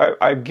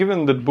I've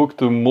given the book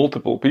to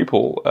multiple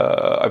people.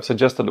 I've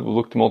suggested the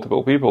book to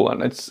multiple people,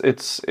 and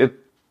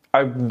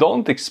I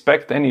don't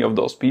expect any of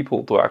those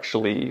people to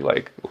actually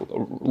like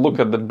look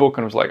at the book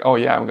and was like, oh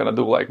yeah, I'm gonna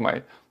do like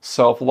my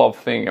self-love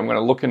thing. I'm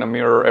gonna look in a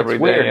mirror every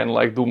day and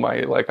like do my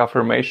like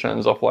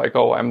affirmations of like,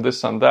 oh, I'm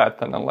this and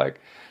that, and then like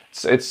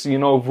it's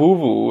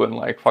woo-woo and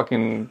like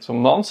fucking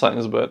some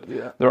nonsense, but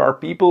there are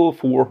people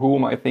for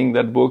whom I think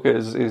that book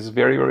is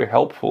very, very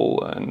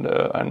helpful, and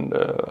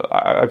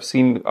I've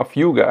seen a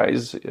few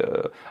guys,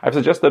 I've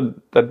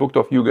suggested that book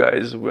to a few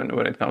guys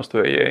when it comes to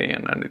AA,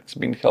 and it's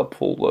been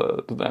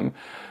helpful to them.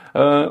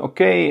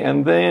 Okay,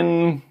 and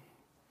then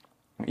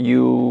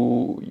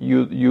you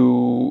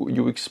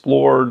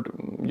explored,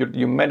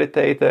 you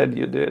meditated,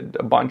 you did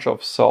a bunch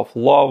of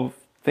self-love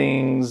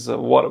things.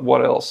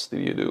 What else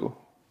did you do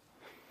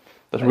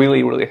that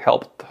really, really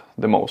helped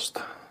the most?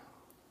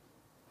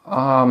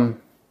 I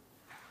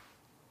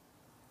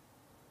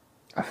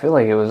feel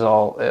like it was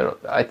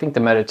I think the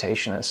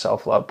meditation and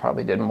self-love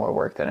probably did more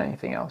work than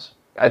anything else.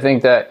 I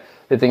think that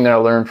the thing that I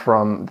learned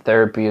from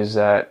therapy is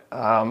that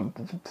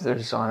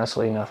there's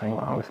honestly nothing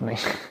wrong with me.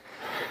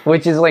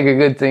 Which is like a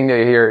good thing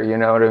to hear, you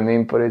know what I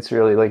mean? But it's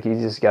really like you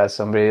just got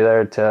somebody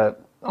there to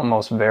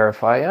almost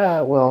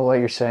verify, well, what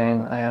you're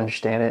saying, I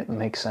understand it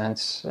makes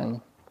sense.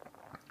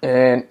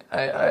 And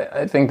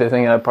I think the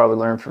thing I probably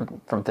learned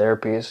from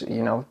therapy is,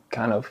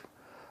 kind of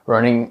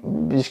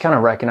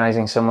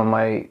recognizing some of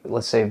my,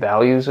 let's say,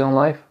 values in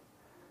life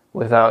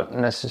without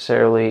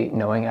necessarily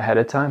knowing ahead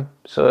of time.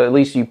 So at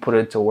least you put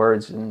it to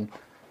words, and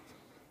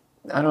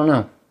I don't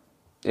know.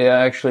 Yeah,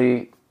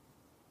 actually,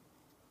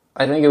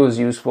 I think it was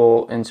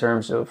useful in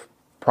terms of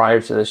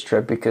prior to this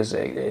trip, because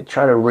it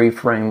tried to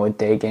reframe what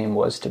Daygame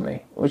was to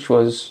me, which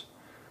was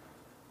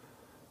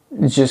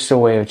just a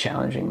way of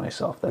challenging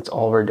myself. That's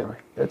all we're doing.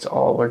 That's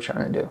all we're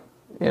trying to do,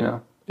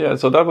 Yeah,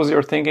 so that was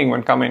your thinking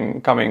when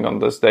coming on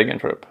this Daygame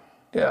trip.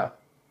 Yeah.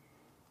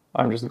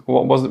 What was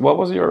that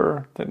was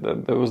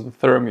the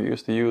term you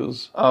used to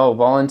use? Oh,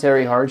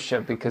 voluntary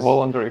hardship. Because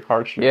voluntary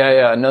hardship.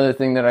 Yeah. Another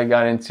thing that I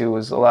got into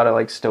was a lot of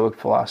like Stoic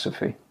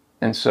philosophy.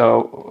 And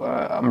so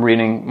I'm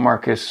reading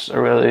Marcus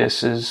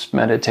Aurelius's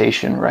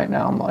Meditation right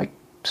now. I'm like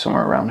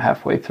somewhere around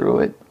halfway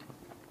through it.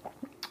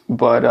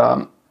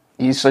 But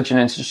he's such an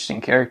interesting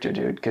character,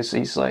 dude, because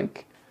he's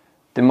like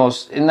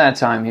in that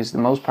time, he's the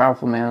most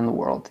powerful man in the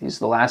world. He's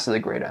the last of the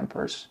great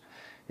emperors.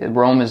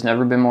 Rome has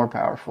never been more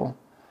powerful.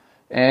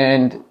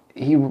 And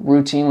he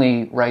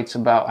routinely writes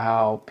about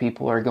how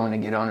people are going to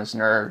get on his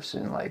nerves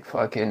and like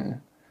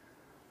fucking...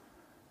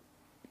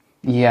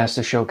 He has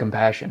to show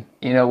compassion,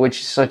 which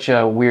is such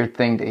a weird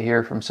thing to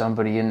hear from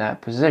somebody in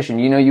that position.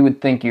 You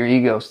would think your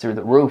ego's through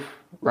the roof,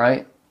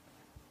 right?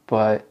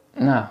 But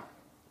no,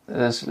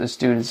 this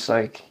dude is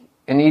like,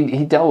 and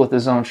he dealt with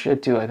his own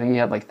shit too. I think he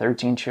had like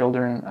 13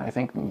 children. I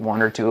think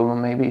 1 or 2 of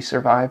them maybe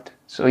survived.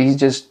 So he's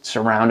just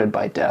surrounded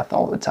by death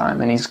all the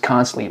time, and he's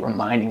constantly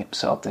reminding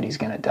himself that he's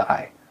gonna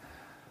die.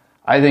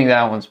 I think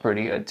that one's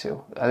pretty good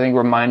too. I think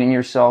reminding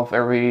yourself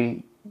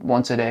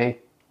once a day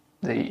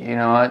that, you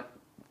know what,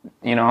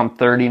 I'm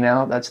 30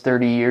 now. That's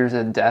 30 years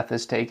that death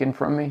has taken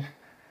from me.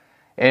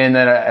 And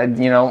that,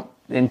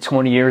 in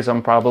 20 years,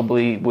 I'm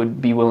probably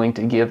would be willing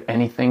to give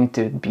anything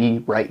to be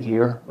right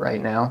here,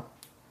 right now.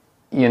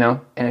 And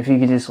if you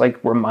could just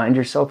like remind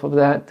yourself of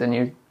that,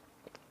 then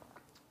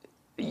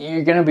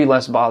you're going to be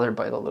less bothered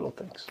by the little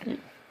things.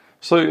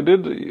 So you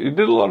did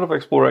a lot of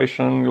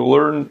exploration.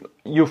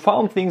 You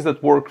found things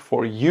that worked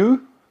for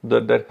you,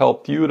 that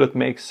helped you, that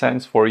make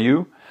sense for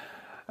you.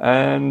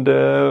 And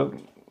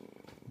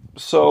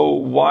so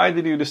why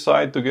did you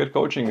decide to get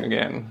coaching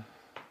again?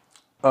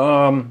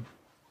 Because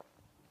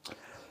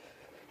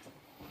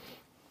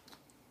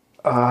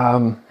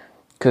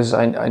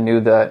I knew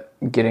that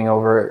getting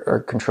over or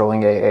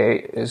controlling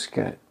AA is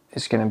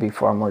gonna be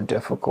far more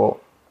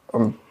difficult,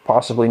 or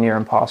possibly near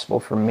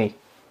impossible for me.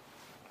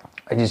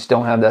 I just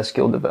don't have that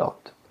skill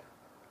developed.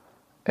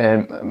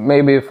 And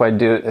maybe if I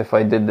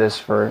did this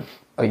for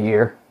a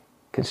year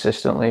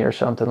consistently or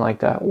something like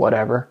that,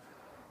 whatever,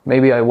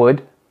 maybe I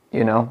would,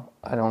 you know.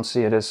 I don't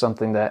see it as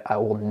something that I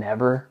will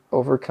never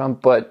overcome,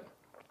 but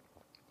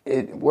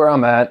where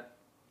I'm at,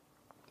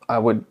 I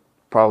would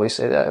probably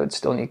say that I would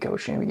still need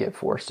coaching to get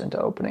forced into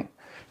opening.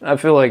 And I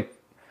feel like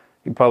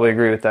you probably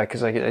agree with that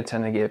because I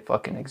tend to get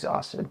fucking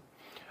exhausted.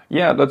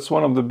 Yeah, that's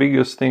one of the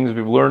biggest things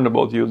we've learned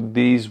about you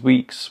these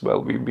weeks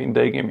while we've been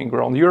day gaming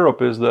around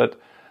Europe is that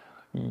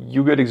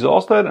you get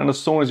exhausted, and as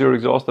soon as you're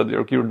exhausted,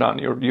 you're done.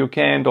 You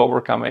can't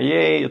overcome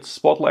AA, it's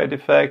spotlight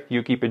effect,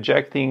 you keep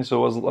ejecting,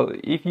 so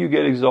if you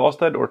get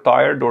exhausted or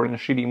tired or in a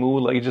shitty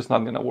mood, like, it's just not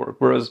gonna work.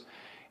 Whereas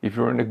if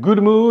you're in a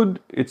good mood,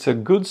 it's a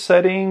good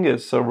setting,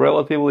 it's a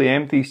relatively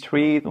empty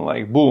street, and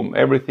like, boom,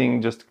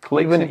 everything just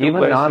clicks into Even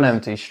places.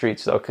 non-empty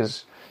streets, though,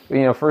 because,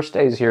 you know, first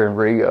days here in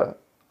Riga,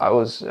 I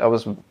was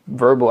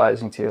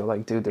verbalizing to you,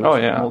 like, dude, there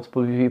was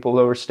multiple people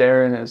that were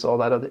staring. It's all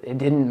that other. It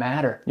didn't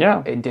matter.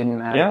 Yeah, it didn't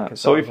matter. Yeah.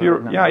 So if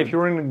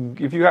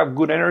you have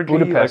good energy,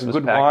 Budapest like was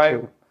good packed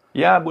vibe. too.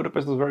 Yeah,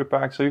 Budapest was very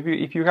packed. So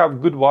if you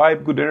have good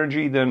vibe, good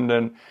energy,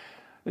 then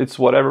it's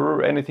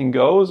whatever, anything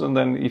goes. And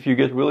then if you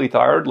get really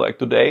tired, like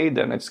today,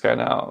 then it's kind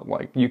of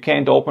like you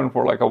can't open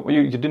for like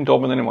you didn't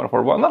open anyone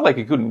for a while. Not like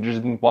you couldn't, you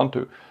just didn't want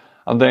to.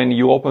 And then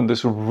you open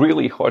this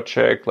really hot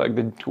chick, like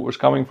who was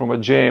coming from a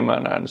gym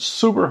and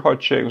super hot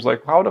chick. It was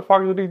like, how the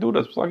fuck did he do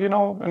this? It's like, you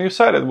know, and you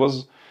said it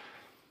was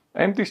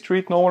empty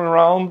street, no one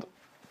around,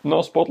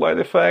 no spotlight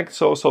effect.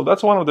 So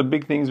that's one of the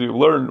big things we've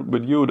learned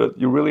with you, that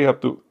you really have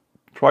to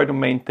try to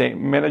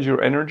manage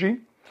your energy.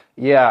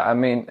 Yeah, I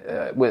mean,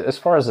 as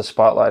far as the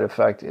spotlight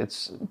effect,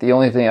 it's the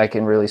only thing I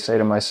can really say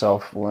to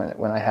myself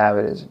when I have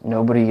it is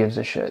nobody gives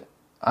a shit.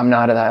 I'm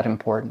not that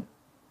important.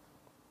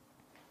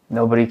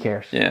 Nobody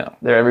cares. Yeah.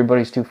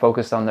 Everybody's too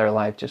focused on their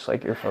life, just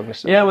like you're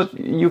focused on. Yeah, but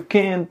you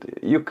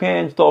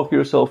can't talk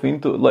yourself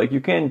into it. Like,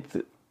 you can't,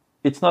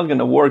 it's not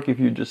gonna work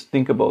if you just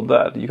think about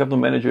that. You have to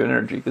manage your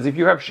energy. Because if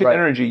you have shit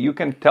energy, you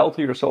can tell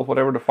to yourself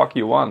whatever the fuck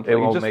you want. It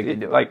won't make you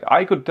do it. Like,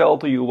 I could tell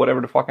to you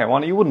whatever the fuck I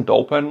want. You wouldn't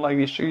open. Like,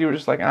 you're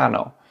just like,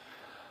 no.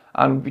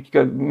 And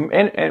because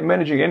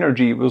managing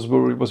energy was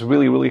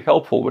really, really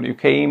helpful when you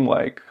came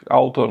like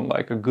out on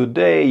like a good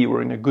day, you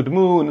were in a good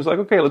mood, it's like,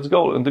 okay, let's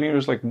go. And then you're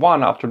just like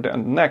one after the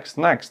next.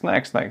 I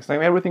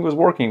mean, everything was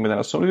working, but then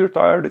as soon as you're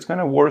tired, it's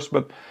kind of worse.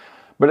 But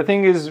the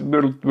thing is,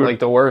 we're like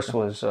the worst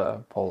was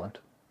Poland.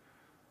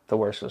 The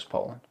worst was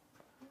Poland.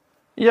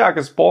 Yeah,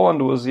 because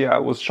Poland was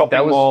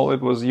shopping mall. It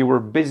was, you were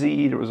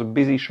busy. There was a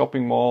busy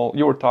shopping mall.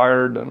 You were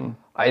tired, and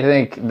I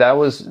think that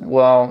was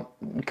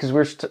because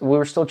we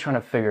were still trying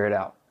to figure it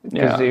out.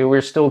 Because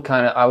we're still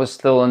I was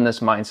still in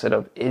this mindset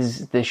of,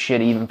 is this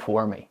shit even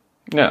for me?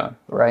 Yeah.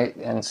 Right?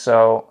 And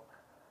so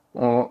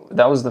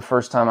that was the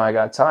first time I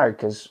got tired,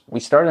 because we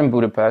started in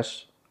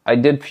Budapest. I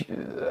did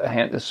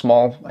a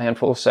small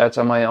handful of sets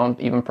on my own,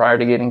 even prior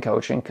to getting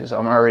coaching, because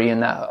I'm already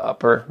in that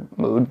upper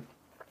mood.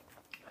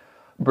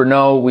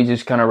 Brno, we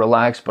just kind of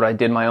relaxed, but I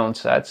did my own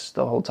sets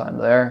the whole time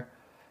there.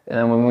 And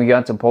then when we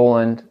got to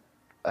Poland,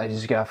 I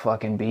just got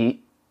fucking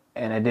beat.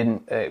 And I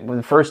didn't,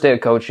 the first day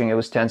of coaching, it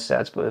was 10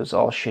 sets, but it was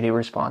all shitty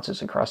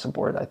responses across the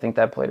board. I think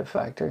that played a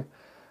factor.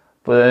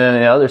 But then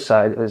on the other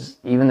side, it was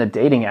even the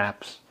dating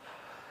apps.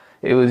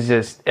 It was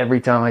just,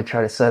 every time I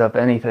tried to set up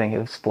anything, it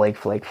was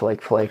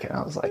flake. And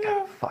I was like,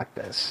 fuck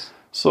this.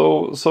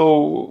 So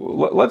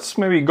let's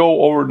maybe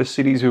go over the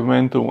cities you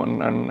went to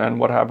and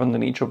what happened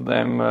in each of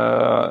them.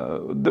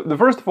 The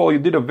first of all, you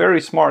did a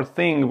very smart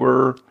thing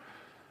where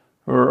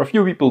a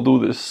few people do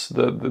this.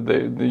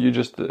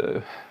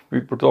 We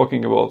were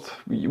talking about,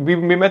 we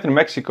met in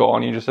Mexico,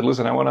 and you just said,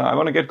 listen, I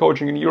wanna get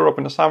coaching in Europe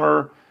in the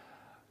summer,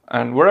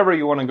 and wherever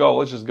you want to go,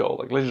 let's just go.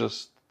 Like, let's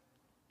just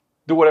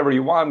do whatever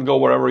you want, go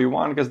wherever you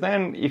want. Because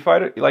then if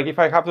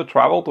I have to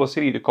travel to a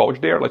city to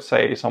coach there, let's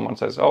say someone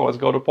says, oh, let's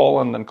go to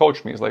Poland and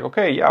coach me. It's like,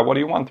 okay, yeah, what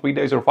do you want, 3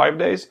 days or 5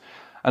 days?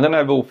 And then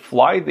I will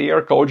fly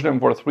there, coach them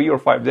for 3 or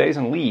 5 days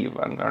and leave.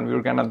 And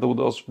we're gonna do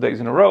those days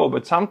in a row.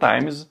 But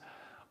sometimes,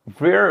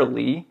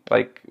 rarely,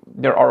 like,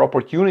 there are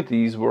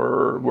opportunities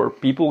where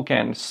people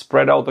can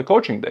spread out the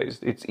coaching days.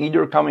 It's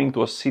either coming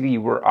to a city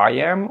where I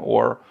am,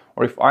 or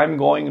if I'm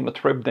going on a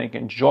trip, they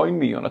can join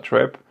me on a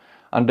trip,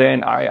 and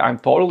then I'm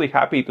totally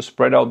happy to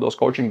spread out those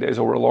coaching days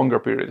over a longer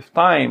period of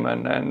time,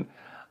 and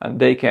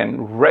they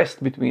can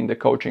rest between the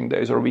coaching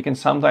days, or we can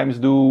sometimes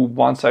do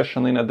one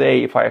session in a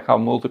day if I have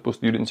multiple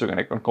students who are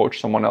going to coach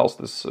someone else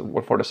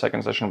for the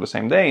second session of the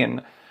same day,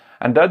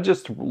 and that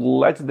just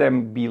lets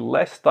them be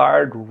less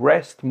tired,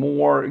 rest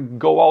more,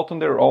 go out on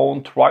their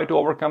own, try to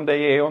overcome the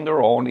AA on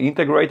their own,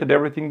 integrated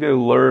everything they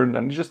learned,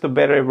 and it's just a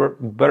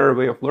better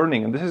way of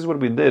learning. And this is what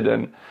we did.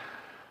 And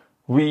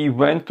we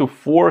went to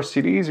 4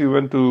 cities. We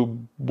went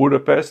to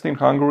Budapest in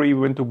Hungary, we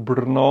went to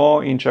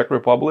Brno in Czech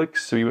Republic,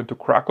 so we went to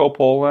Krakow,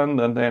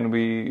 Poland, and then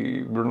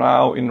we were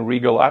now in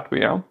Riga,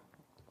 Latvia.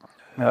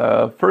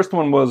 First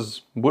one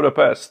was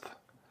Budapest.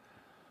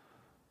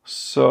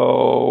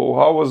 So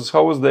how was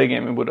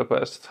Daygame in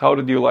Budapest? How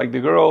did you like the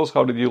girls?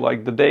 How did you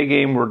like the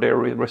Daygame? Were they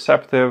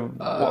receptive?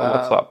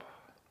 What's up?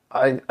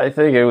 I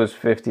think it was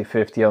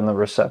 50-50 on the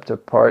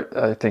receptive part.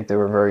 I think they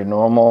were very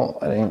normal.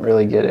 I didn't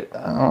really get it.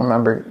 I don't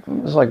remember. It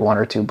was like 1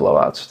 or 2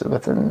 blowouts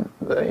within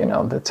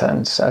the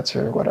 10 sets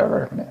or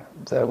whatever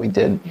that we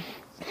did.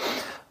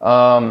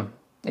 And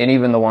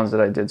even the ones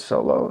that I did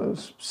solo, it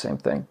was the same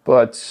thing.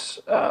 But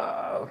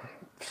for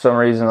some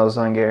reason, those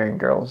Hungarian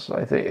girls,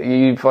 I think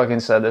you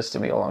fucking said this to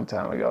me a long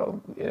time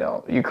ago.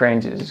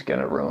 Ukraine's is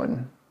gonna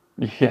ruin.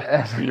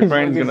 Yeah,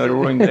 Ukraine's gonna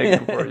ruin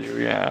Daygame for you.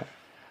 Yeah.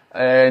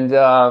 And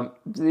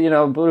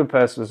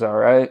Budapest was all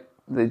right.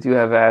 They do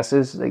have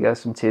asses. They got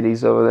some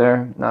titties over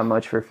there. Not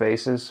much for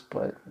faces,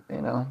 but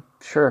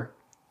sure.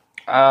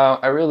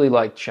 I really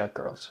like Czech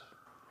girls.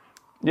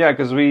 Yeah,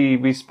 because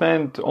we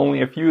spent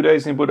only a few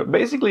days in Budapest.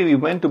 Basically, we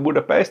went to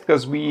Budapest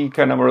because we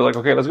kind of were like,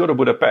 okay, let's go to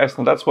Budapest,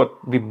 and that's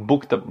what we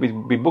booked. We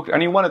booked,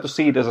 and we wanted to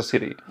see it as a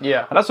city.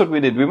 Yeah, and that's what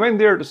we did. We went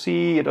there to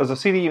see it as a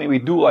city. Maybe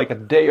do like a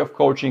day of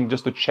coaching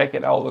just to check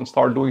it out and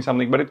start doing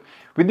something. But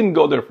we didn't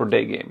go there for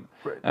Daygame.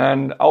 Right.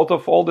 And out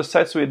of all the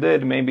sets we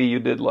did, maybe you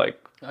did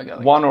like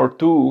 1 or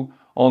 2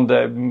 on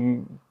the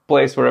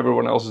place where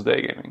everyone else is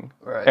daygaming.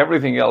 Right.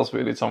 Everything else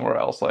we did somewhere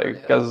else.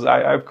 Because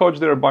I've coached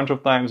there a bunch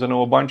of times. I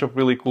know a bunch of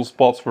really cool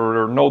spots where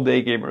there are no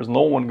day gamers.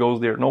 No one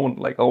goes there. No one,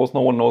 almost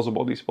no one knows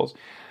about these spots.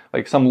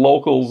 Like some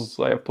locals,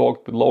 I have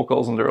talked with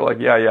locals and they're like,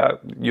 yeah,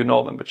 you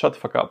know them, but shut the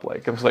fuck up.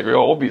 I was like,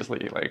 oh,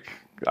 obviously,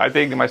 I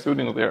take my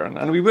students there.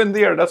 And we went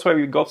there. That's why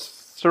we got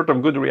sort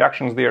of good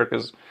reactions there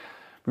because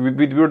we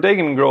were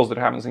daygaming girls that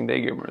haven't seen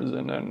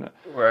daygamers.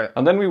 Right.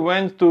 And then we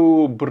went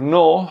to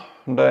Brno,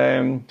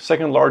 the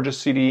second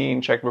largest city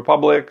in Czech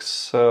Republic.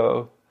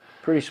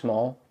 Pretty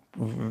small.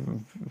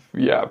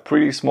 Yeah,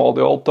 pretty small.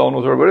 The old town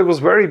was there, but it was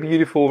very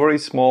beautiful, very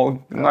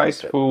small.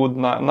 Nice food,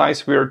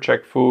 nice weird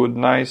Czech food,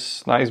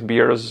 nice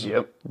beers,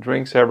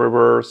 drinks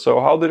everywhere.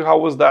 So how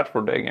was that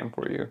for Daygame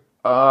for you?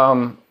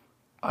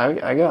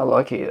 I got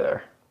lucky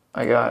there.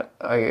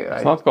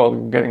 It's not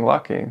called getting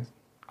lucky.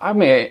 I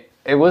mean,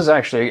 it was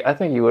actually. I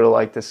think you would have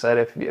liked the set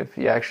if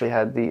you actually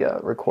had the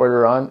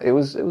recorder on. It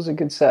was a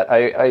good set.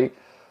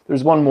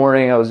 There's one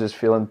morning I was just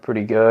feeling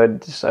pretty good.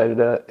 Decided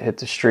to hit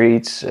the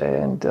streets,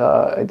 and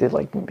I did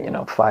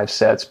 5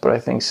 sets. But I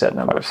think set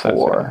number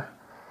 4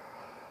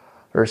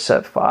 or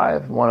set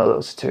 5, one of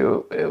those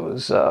two. It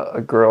was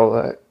a girl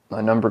that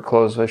my number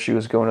closed with. She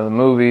was going to the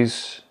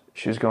movies.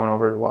 She was going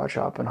over to watch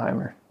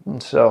Oppenheimer,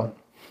 and so,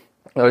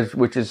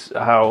 which is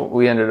how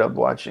we ended up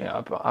watching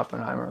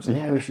Oppenheimer. I was like,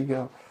 yeah, we should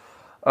go.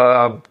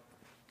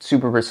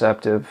 Super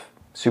receptive,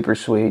 super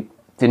sweet.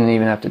 Didn't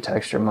even have to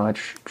text her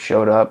much.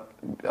 Showed up.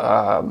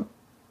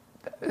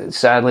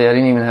 Sadly, I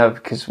didn't even have,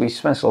 because we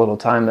spent a little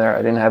time there, I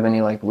didn't have any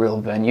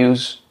real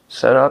venues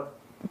set up.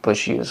 But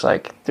she was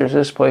like, there's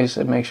this place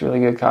that makes really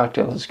good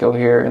cocktails. Let's go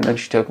here. And then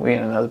she took me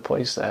in another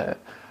place that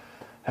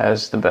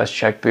has the best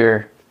Czech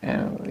beer.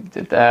 And we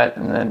did that.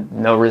 And then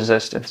no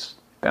resistance.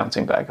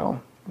 Bouncing back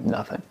home.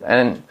 Nothing.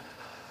 And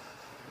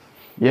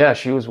yeah,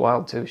 she was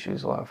wild too. She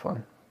was a lot of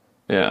fun.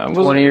 Yeah, she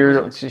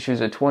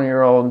was a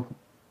 20-year-old.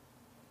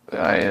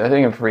 I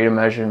think in freedom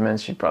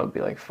measurements, she'd probably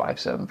be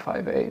 5'7",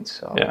 5'8",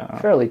 so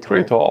fairly tall.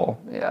 Pretty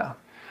tall. Yeah.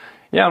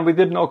 Yeah, and we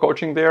did no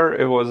coaching there.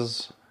 It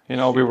was, we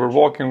were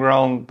walking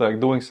around,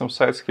 doing some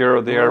sets here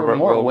or there. We were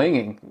more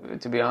winging,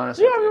 to be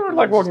honest. Yeah, we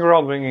were walking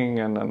around winging,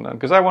 and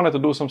because I wanted to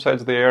do some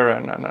sets there,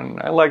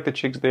 and I like the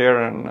chicks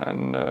there,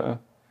 and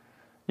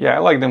I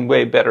like them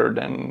way better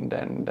than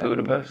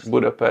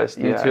Budapest.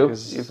 You too?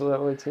 You feel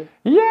that way too?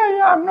 Yeah.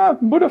 I'm not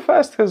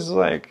Budapest because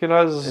it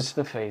has. It's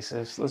the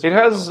faces.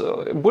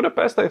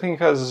 Budapest. I think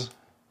has.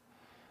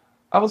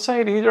 I would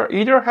say it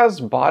either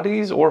has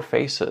bodies or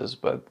faces,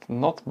 but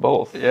not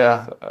both.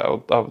 Yeah, I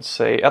would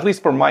say, at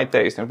least for my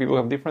taste. And people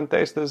have different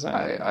tastes,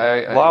 and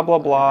blah blah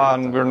blah.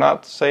 And we're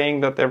not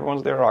saying that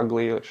everyone's there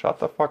ugly. Shut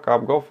the fuck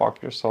up. Go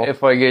fuck yourself.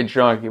 If I get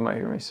drunk, you might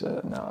hear me say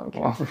that. No, I'm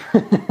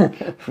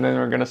kidding. And then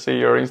we're gonna see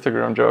your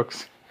Instagram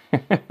jokes.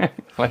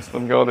 Let's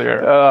not go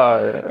there.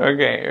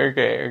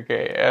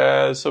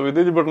 Okay. So we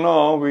did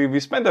Brno. We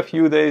spent a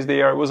few days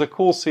there. It was a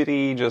cool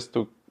city just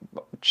to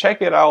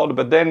check it out.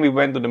 But then we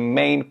went to the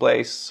main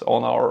place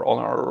on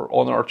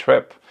our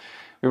trip.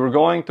 We were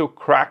going to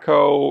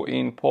Krakow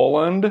in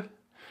Poland.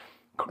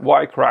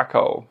 Why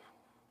Krakow?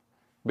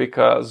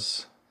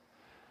 Because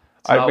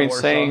I've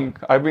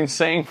been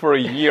saying for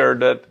a year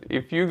that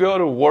if you go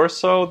to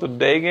Warsaw to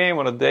Daygame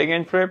on a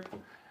Daygame trip,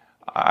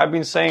 I've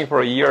been saying for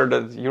a year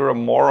that you're a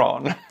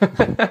moron.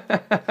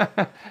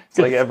 It's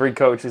like every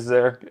coach is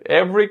there.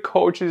 Every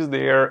coach is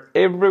there.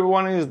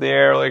 Everyone is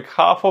there.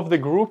 Half of the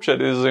group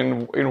chat is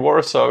in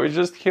Warsaw. It's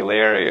just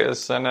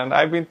hilarious. And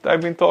I've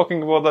been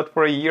talking about that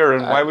for a year.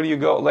 And why would you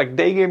go?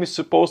 Daygame is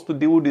supposed to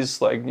do this,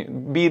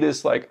 be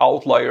this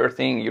outlier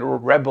thing. You're a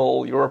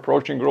rebel. You're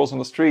approaching girls on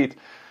the street.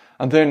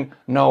 And then,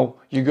 no,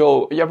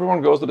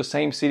 everyone goes to the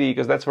same city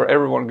because that's where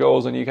everyone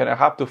goes and you kind of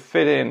have to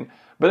fit in.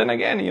 But then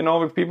again,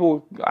 if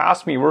people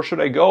ask me, where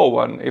should I go?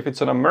 And if it's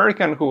an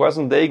American who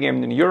hasn't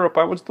daygamed in Europe,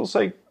 I would still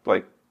say,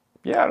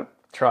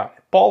 try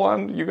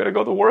Poland. You got to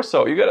go to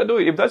Warsaw. You got to do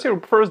it. If that's your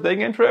first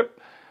daygame trip,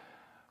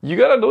 you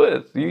gotta do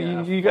it.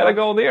 You gotta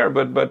go there.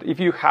 But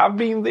if you have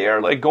been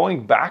there, like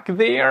going back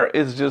there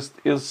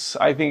is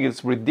I think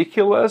it's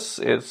ridiculous.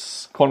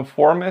 It's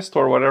conformist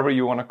or whatever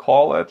you want to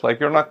call it.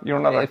 Like you're not.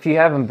 If you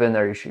haven't been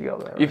there, you should go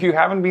there. If you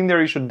haven't been there,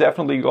 you should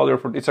definitely go there.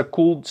 It's a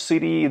cool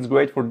city. It's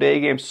great for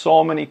day games.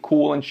 So many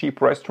cool and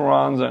cheap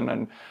restaurants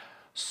and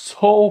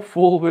so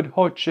full with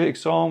hot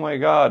chicks. Oh my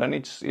god! And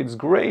it's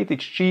great.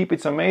 It's cheap.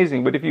 It's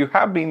amazing. But if you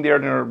have been there,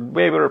 there are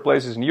way better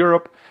places in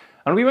Europe.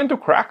 And we went to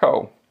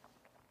Krakow,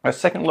 a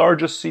second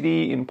largest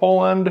city in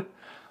Poland,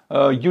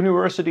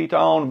 university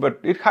town, but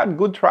it had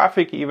good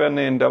traffic even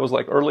that was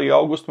like early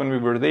August when we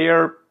were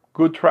there.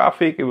 Good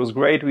traffic, it was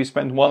great. We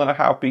spent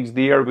 1.5 weeks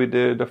there. We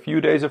did a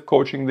few days of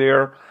coaching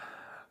there.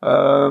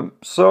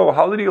 So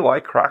how did you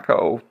like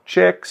Krakow?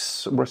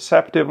 Chicks,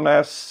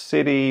 receptiveness,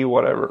 city,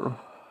 whatever.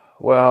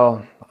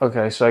 Well,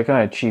 okay, so I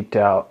kind of cheaped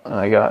out and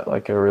I got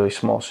like a really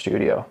small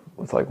studio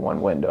with like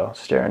one window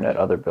staring at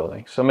other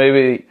buildings. So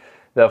maybe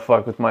that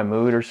fucked with my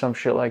mood or some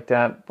shit like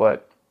that,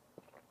 but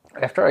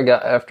after I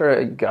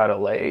got a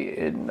lay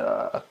in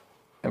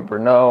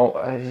Brno,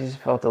 I just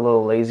felt a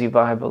little lazy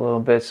vibe a little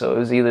bit. So it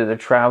was either the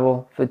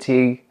travel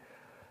fatigue,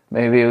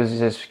 maybe it was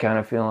just kind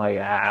of feeling like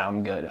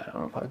I'm good, I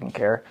don't fucking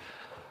care.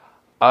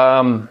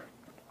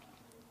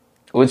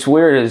 What's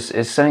weird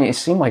is saying it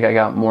seemed like I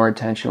got more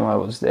attention while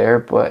I was there,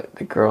 but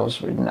the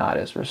girls were not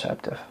as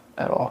receptive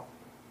at all,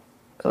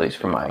 at least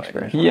from my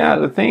experience. Yeah,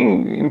 the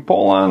thing in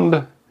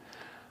Poland,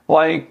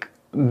 like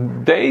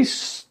they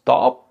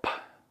stop.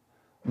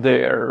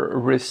 They're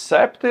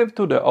receptive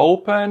to the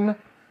open,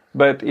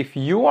 but if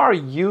you are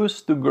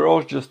used to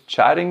girls just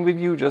chatting with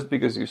you just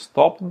because you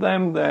stopped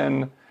them,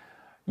 then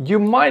you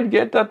might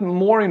get that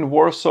more in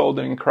Warsaw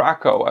than in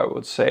Krakow, I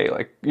would say.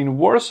 Like in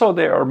Warsaw,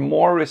 they are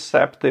more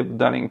receptive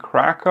than in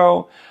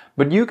Krakow,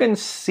 but you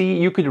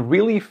could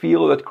really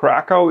feel that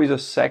Krakow is a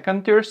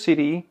second-tier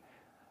city.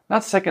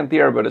 Not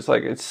second-tier, but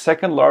it's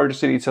second largest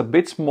city. It's a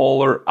bit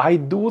smaller. I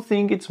do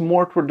think it's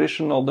more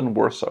traditional than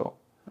Warsaw.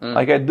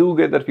 Like I do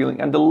get that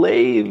feeling. And the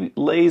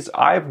lays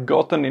I've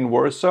gotten in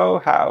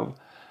Warsaw have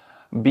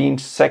been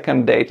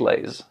second date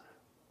lays.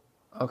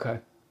 Okay.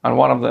 And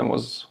one of them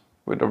was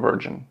with a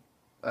virgin.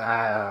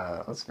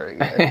 Ah, that's very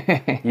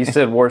good. You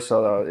said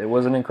Warsaw though. It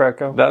wasn't in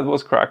Krakow? That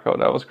was Krakow.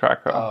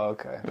 Oh,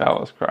 okay. That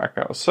was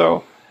Krakow.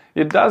 So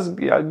it does,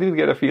 yeah, I did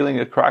get a feeling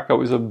that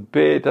Krakow is a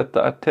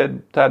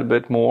tad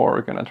bit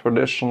more kind of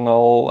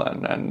traditional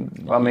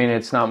and I mean,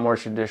 it's not more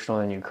traditional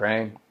than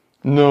Ukraine.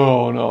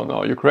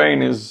 No.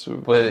 Ukraine is...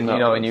 But,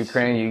 in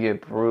Ukraine, you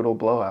get brutal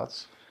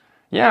blowouts.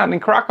 Yeah, and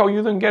in Krakow,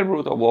 you don't get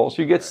brutal blowouts.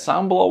 You get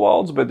some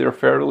blowouts, but they're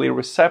fairly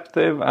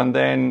receptive. And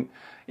then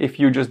if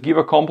you just give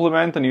a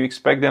compliment and you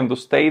expect them to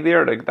stay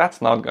there, like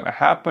that's not going to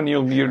happen.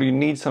 You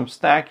need some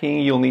stacking.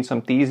 You'll need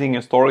some teasing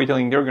and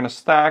storytelling. They're going to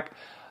stack.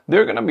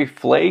 They're going to be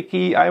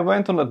flaky. I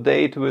went on a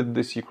date with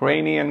this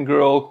Ukrainian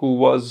girl who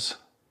was...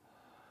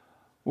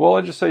 Well,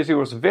 I just say she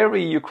was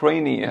very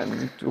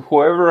Ukrainian.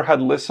 Whoever had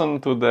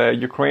listened to the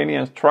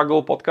Ukrainian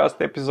Struggle podcast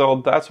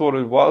episode, that's what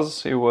it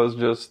was. It was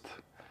just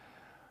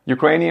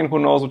Ukrainian who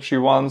knows what she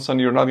wants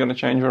and you're not going to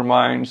change her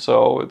mind.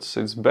 So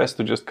it's best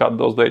to just cut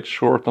those dates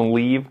short and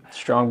leave.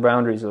 Strong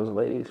boundaries, those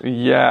ladies.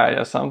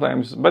 Yeah,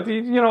 sometimes. But,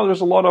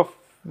 there's a lot of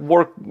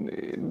work.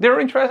 They're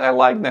interesting. I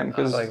like them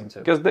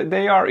because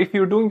they are, if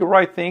you're doing the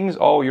right things,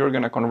 you're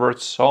going to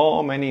convert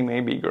so many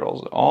maybe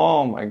girls.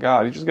 Oh my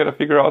God, you just got to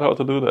figure out how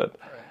to do that.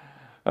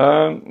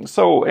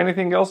 So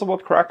anything else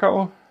about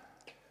Krakow?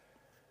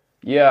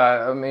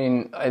 Yeah, I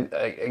mean,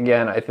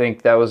 I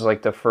think that was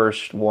like the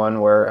first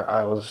one where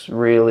I was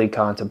really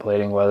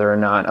contemplating whether or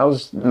not, I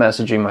was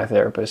messaging my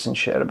therapist and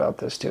shit about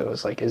this too. I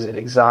was like, is it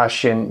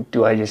exhaustion?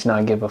 Do I just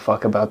not give a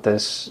fuck about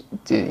this?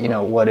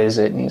 What is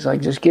it? And he's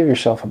like, just give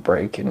yourself a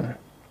break and,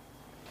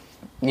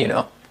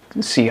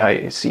 see how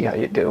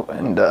you do.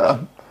 And,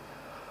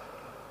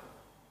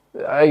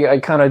 I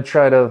kind of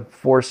try to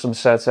force some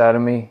sets out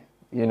of me.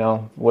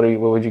 What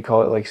would you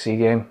call it? Like C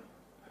game?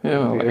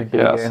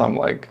 Yeah, some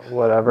like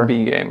whatever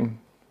B game,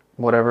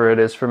 whatever it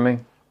is for me.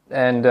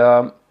 And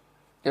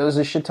it was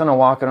a shit ton of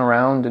walking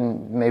around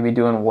and maybe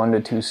doing 1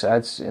 to 2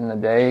 sets in the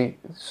day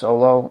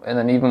solo, and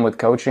then even with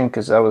coaching,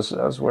 because that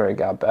was where I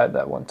got bad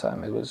that one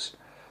time. It was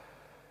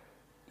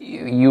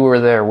you were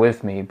there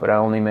with me, but I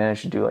only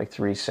managed to do like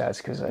 3 sets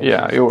because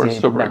you were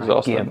super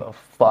exhausted. Give a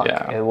fuck.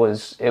 Yeah. It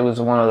was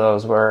one of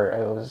those where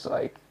it was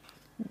like,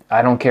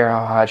 I don't care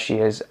how hot she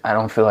is. I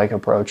don't feel like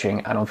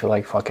approaching. I don't feel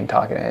like fucking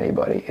talking to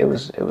anybody. It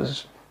was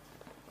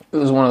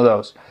one of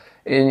those.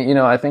 And,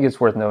 I think it's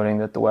worth noting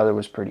that the weather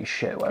was pretty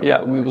shit.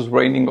 Yeah, it was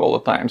raining all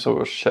the time, so it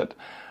was shit.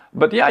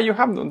 But yeah, you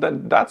have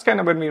that's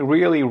kind of when we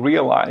really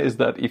realize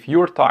that if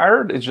you're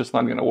tired, it's just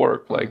not going to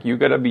work. Like you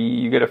got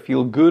to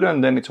feel good,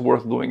 and then it's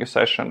worth doing a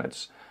session.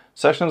 It's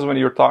sessions when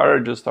you're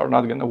tired just are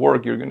not going to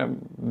work. You're going to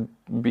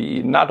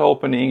be not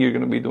opening. You're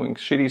going to be doing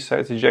shitty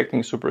sets,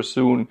 ejecting super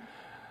soon.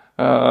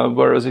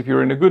 Whereas if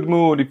you're in a good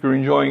mood, if you're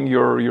enjoying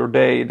your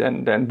day,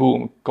 then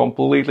boom,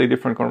 completely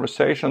different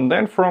conversation.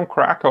 Then from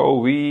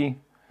Krakow,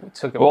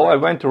 I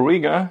went to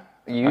Riga,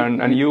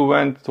 and you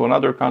went to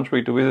another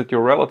country to visit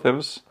your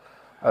relatives.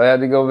 I had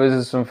to go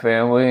visit some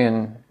family,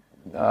 and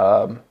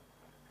I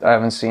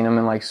haven't seen them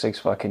in like 6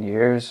 fucking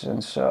years,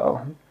 and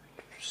so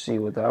see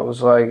what that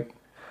was like,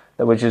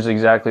 which is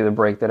exactly the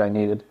break that I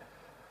needed.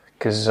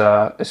 Because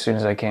as soon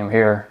as I came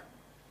here,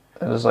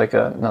 it was like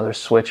another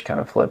switch kind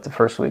of flipped. The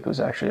first week was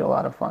actually a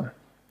lot of fun.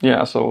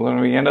 Yeah, so then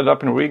we ended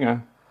up in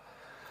Riga.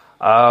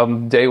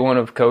 Day one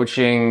of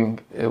coaching,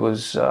 it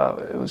was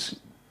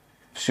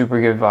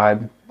super good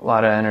vibe, a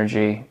lot of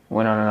energy.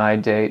 Went on an eye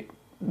date,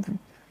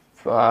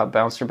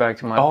 bounced her back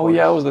to my place.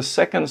 Yeah, it was the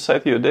second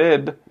set you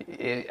did,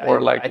 or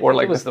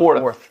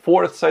the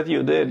fourth set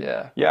you did.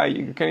 Yeah.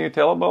 Can you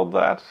tell about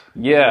that?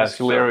 Yeah, it's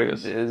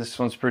hilarious. This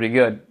one's pretty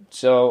good.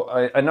 So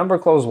I number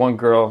closed one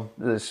girl.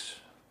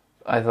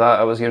 I thought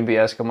I was going to be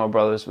Eskimo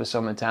Brothers with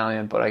some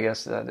Italian, but I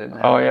guess that didn't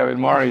happen. Oh yeah, with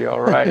Mario,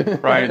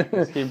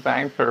 right. He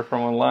banged her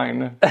from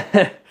online.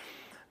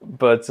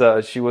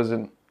 But she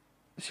wasn't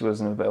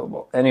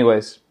available.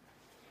 Anyways,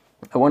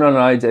 I went on an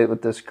eye date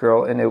with this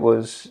girl, and it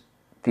was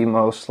the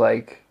most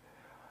like,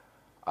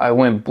 I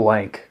went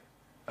blank.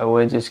 I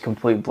went just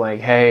complete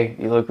blank. Hey,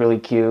 you look really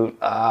cute.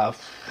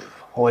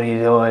 What are you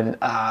doing?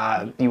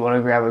 Do you want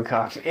to grab a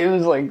coffee? It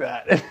was like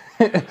that.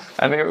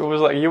 And it was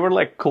like, you were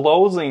like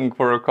closing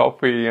for a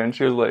coffee, and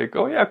she was like,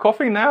 oh yeah,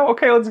 coffee now?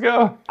 Okay, let's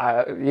go.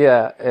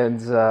 Yeah, and...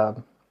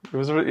 it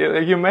was,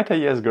 you met a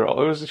yes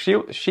girl. It was, she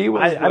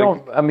was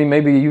I mean,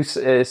 maybe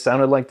it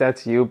sounded like that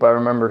to you, but I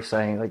remember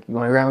saying, like, you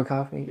want to grab a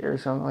coffee or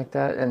something like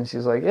that? And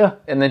she's like, yeah.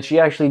 And then she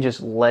actually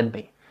just led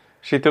me.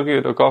 She took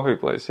you to a coffee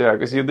place, yeah,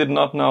 because you did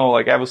not know,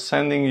 like, I was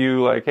sending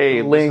you, like,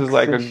 hey, links, this is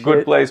like a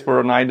good place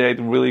for a night date,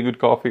 really good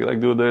coffee, like,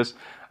 do this.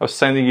 I was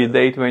sending you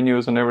date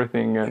venues and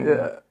everything. And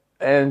yeah,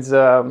 and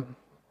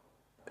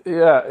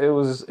yeah, it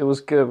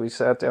was good. We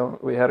sat down,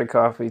 we had a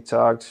coffee,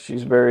 talked. She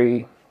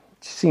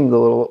seemed a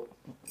little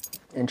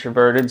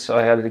introverted, so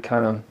I had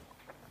to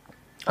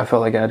I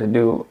felt like I had to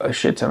do a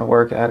shit ton of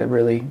work. I had to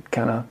really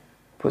kind of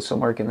put some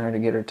work in there to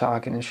get her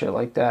talking and shit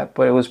like that.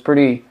 But it was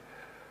pretty,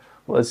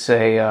 let's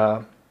say,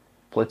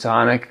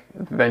 platonic,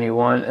 venue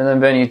 1. And then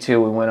venue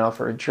 2, we went out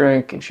for a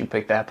drink, and she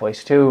picked that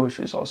place too, which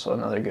was also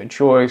another good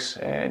choice.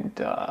 And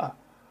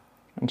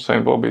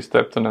St. Bobby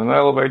stepped in an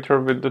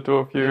elevator with the two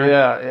of you.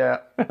 Yeah.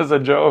 As a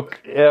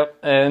joke. Yep.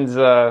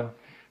 And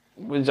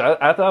which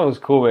I thought was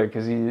cool, man,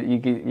 because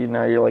you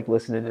know, you're like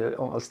listening to it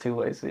almost 2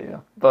 ways, you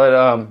know.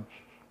 But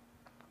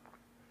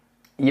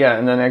yeah,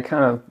 and then I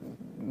kind of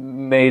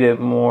made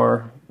it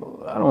more,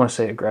 I don't want to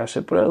say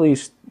aggressive, but at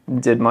least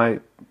did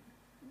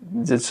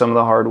some of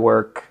the hard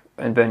work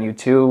in venue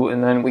 2,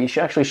 and then she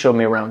actually showed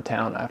me around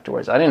town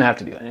afterwards. I didn't have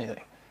to do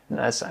anything in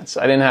that sense.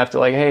 I didn't have to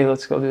like, hey,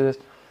 let's go do this.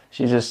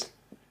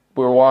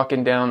 We were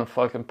walking down the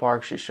fucking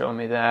park. She showed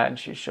me that, and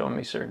she's showing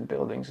me certain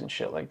buildings and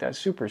shit like that.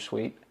 Super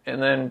sweet.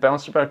 And then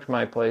bounced her back to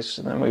my place,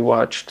 and then we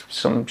watched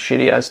some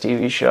shitty-ass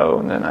TV show,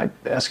 and then I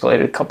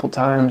escalated a couple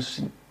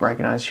times,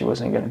 recognized she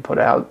wasn't getting put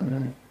out, and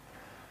then,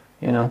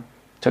 you know,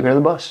 took her to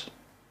the bus.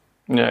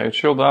 Yeah, you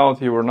chilled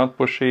out, you were not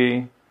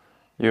pushy,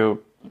 that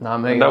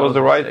was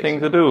the right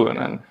thing to do. And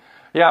then,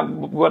 yeah,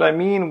 what I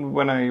mean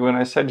when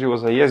I said she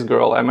was a yes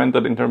girl, I meant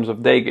that in terms of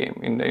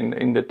Daygame,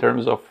 in the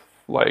terms of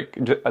like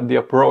the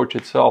approach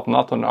itself,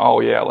 not on, oh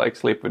yeah, like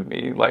sleep with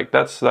me. Like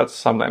that's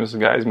sometimes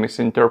guys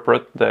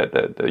misinterpret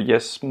the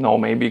yes, no,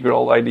 maybe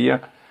girl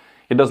idea.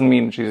 It doesn't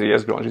mean she's a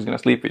yes girl and she's gonna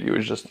sleep with you.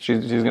 It's just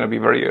she's gonna be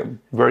very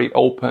very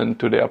open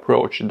to the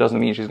approach. It doesn't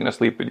mean she's gonna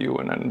sleep with you.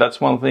 And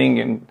that's one thing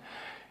in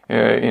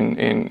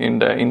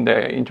the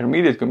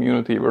intermediate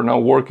community.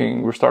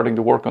 We're starting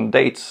to work on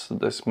dates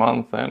this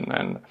month,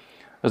 and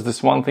there's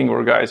this one thing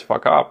where guys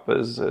fuck up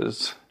is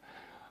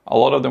a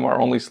lot of them are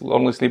only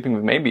sleeping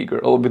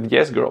with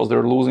yes girls.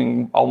 They're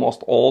losing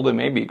almost all the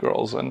maybe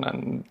girls,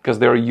 and because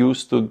they're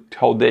used to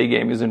how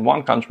Daygame is in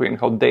one country and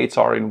how dates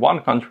are in one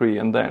country,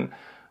 and then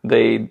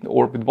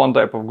or with one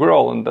type of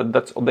girl, and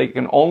that's they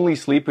can only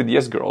sleep with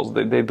yes girls.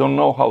 They don't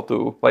know how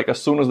to, like,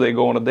 as soon as they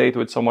go on a date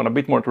with someone a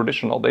bit more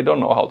traditional, they don't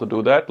know how to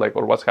do that, like,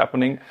 or what's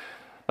happening.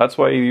 That's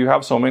why you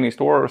have so many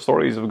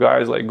stories of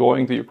guys like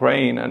going to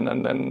Ukraine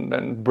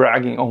and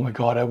bragging, oh my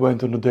god, I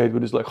went on a date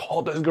with this like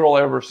hottest girl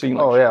I ever seen.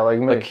 Like, oh yeah, like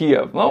me. Like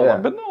Kiev. No, yeah.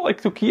 But no, like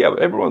to Kiev.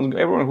 Everyone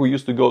who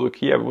used to go to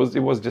Kiev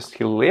it was just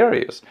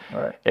hilarious.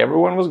 Right.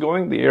 Everyone was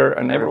going there,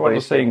 and everyone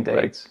was saying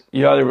like,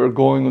 yeah, they were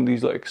going on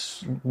these like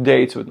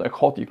dates with like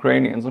hot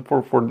Ukrainians. And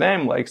for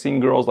them, like seeing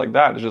girls like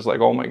that is just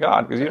like, oh my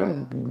god, because you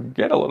don't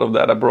get a lot of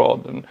that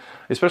abroad, and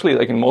especially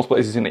like in most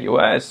places in the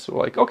US.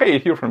 Like, okay,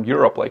 if you're from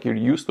Europe, like you're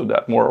used to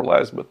that more or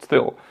less, but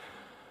still.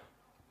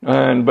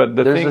 But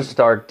there's a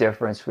stark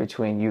difference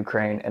between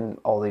Ukraine and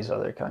all these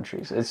other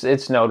countries.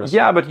 It's noticeable.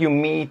 Yeah, but you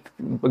meet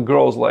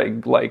girls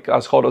like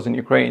as hot as in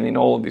Ukraine in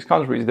all of these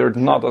countries. They're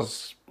not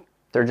as.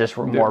 They're just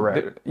more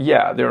rare.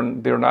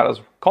 They're not as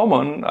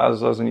common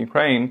as in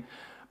Ukraine.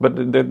 But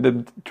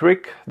the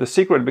trick, the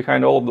secret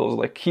behind all of those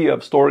like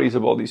Kiev stories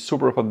about these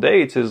super hot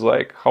dates is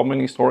like, how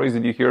many stories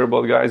did you hear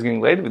about guys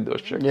getting laid with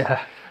those chicks?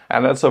 Yeah.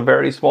 And that's a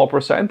very small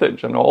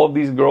percentage. And all of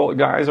these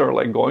guys are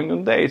like going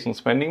on dates and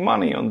spending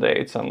money on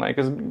dates. And like,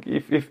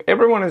 if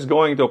everyone is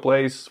going to a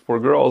place for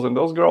girls and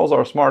those girls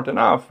are smart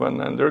enough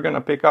and they're going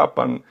to pick up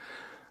and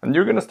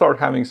you're going to start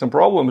having some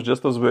problems,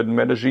 just as with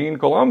Medellin,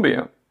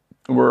 Colombia,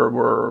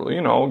 where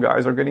you know,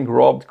 guys are getting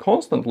robbed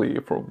constantly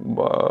from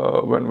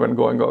when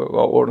going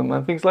out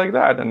and things like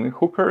that, and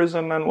hookers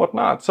and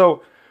whatnot.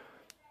 So,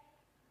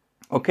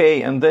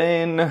 okay, and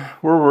then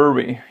where were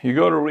we? You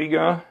go to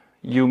Riga,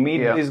 you meet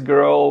this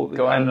girl,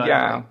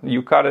 and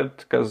you cut it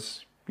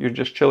because you're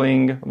just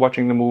chilling,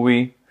 watching the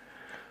movie.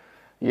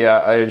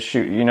 Yeah,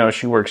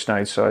 she works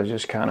nights, so I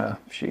just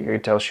you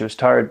could tell she was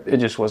tired. It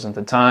just wasn't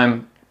the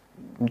time.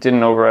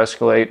 Didn't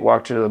over-escalate,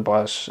 walked her to the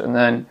bus, and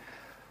then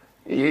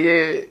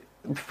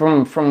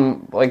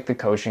from like the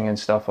coaching and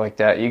stuff like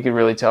that, you could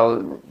really tell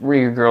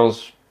Riga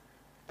girls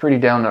pretty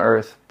down to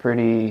earth,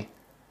 pretty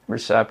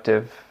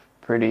receptive,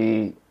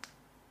 pretty,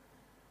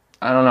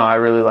 I don't know, I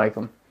really like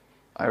them.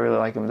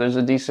 There's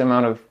a decent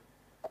amount of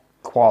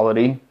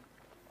quality.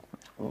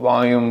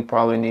 Volume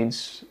probably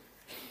needs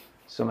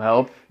some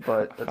help,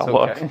 but that's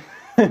okay.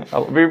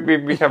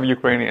 we have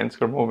Ukrainians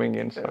who are moving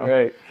in, so.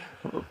 Right.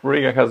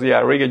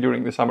 Riga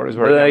during the summer is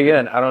very. But then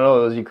again, I don't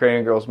know. Those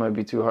Ukrainian girls might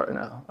be too hard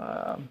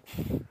now.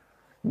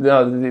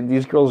 No,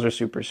 these girls are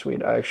super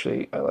sweet. I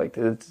like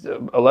it. It's,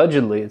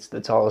 allegedly, it's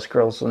the tallest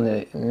girls in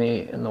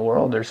the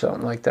world or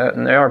something like that,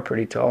 and they are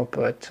pretty tall.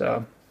 But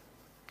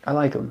I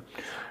like them.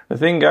 The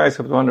thing guys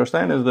have to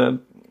understand is that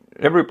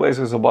every place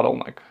is a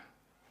bottleneck.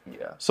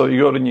 Yeah. So you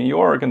go to New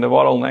York and the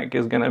bottleneck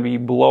is gonna be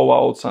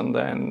blowouts and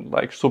then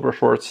like super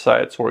short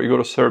sets, or you go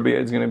to Serbia,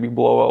 it's gonna be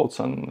blowouts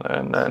and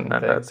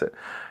that's it.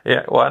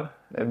 Yeah, what?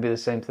 It'd be the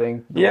same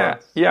thing.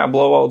 Blowouts. Yeah,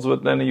 blowouts.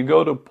 But then you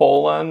go to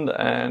Poland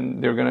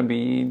and you're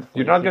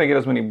not gonna get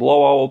as many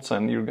blowouts,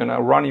 and you're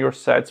gonna run your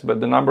sets, but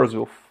the numbers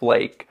will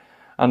flake.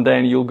 And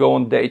then you'll go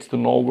on dates to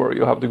nowhere.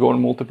 You have to go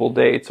on multiple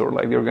dates, or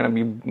like there are gonna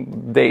be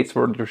dates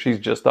where she's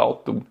just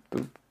out to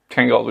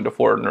hang out with a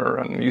foreigner,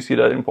 and you see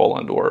that in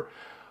Poland,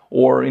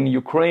 or in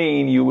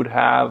Ukraine, you would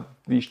have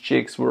these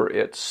chicks where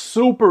it's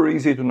super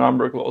easy to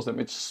number close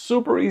them. It's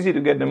super easy to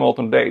get them out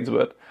on dates,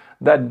 but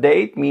that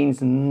date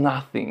means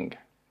nothing.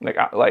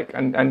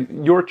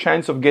 And your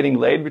chance of getting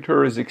laid with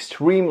her is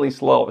extremely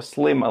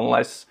slim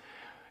unless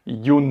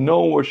you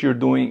know what you're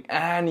doing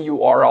and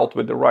you are out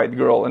with the right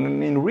girl.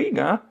 And in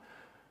Riga,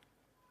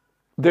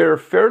 they're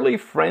fairly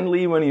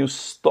friendly when you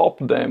stop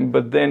them,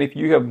 but then if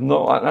you have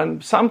no,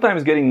 and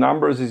sometimes getting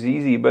numbers is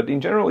easy, but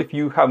in general, if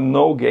you have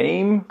no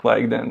game,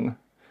 like then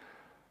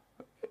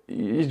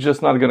it's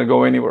just not going to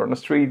go anywhere on the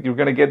street. You're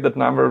going to get that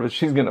number, but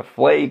she's going to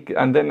flake.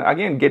 And then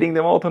again, getting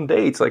them out on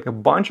dates, like a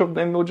bunch of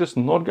them will just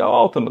not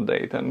go out on a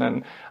date.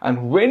 And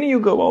when you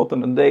go out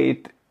on a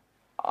date,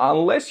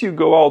 unless you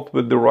go out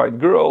with the right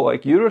girl,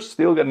 like you're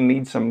still going to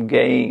need some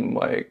game,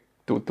 like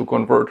to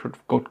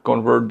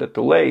convert that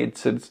to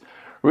late.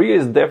 Riga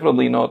is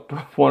definitely not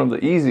one of the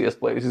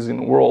easiest places in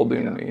the world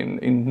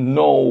in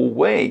no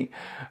way.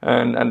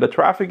 And the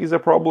traffic is a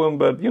problem,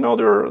 but you know,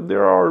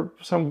 there are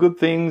some good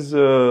things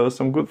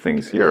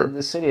here.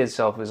 The city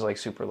itself is like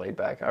super laid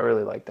back. I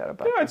really like that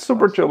about it. Yeah, it's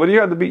super chill, but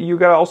you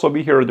gotta also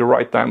be here at the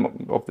right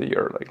time of the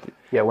year. Like,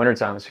 yeah,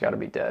 wintertime it's gotta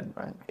be dead,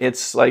 right?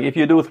 It's like if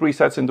you do 3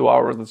 sets in 2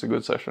 hours, that's a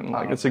good session.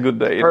 Like it's a good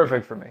day.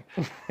 Perfect for me.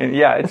 And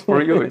yeah, it's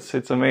for you.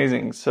 It's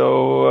amazing.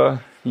 So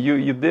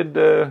you did.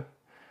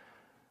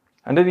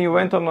 And then you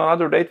went on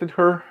another date with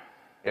her?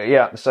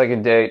 Yeah, the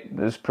second date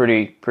was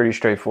pretty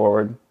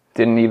straightforward.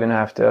 Didn't even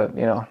have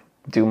to,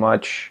 do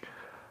much.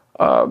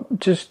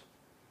 Just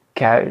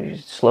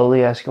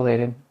slowly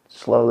escalated.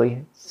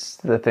 Slowly. It's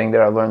the thing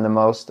that I learned the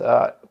most.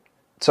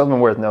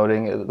 Something worth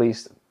noting, at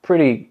least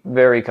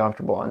very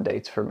comfortable on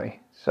dates for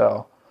me.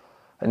 So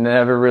I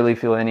never really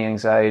feel any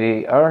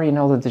anxiety. I already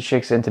know that the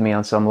chick's into me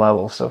on some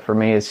level. So for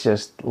me, it's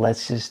just,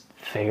 let's just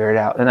figure it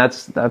out. And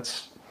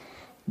that's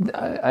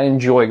I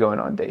enjoy going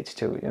on dates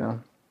too,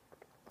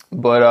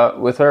 But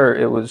with her,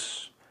 it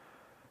was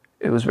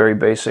very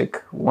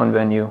basic. One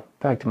venue,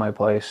 back to my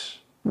place,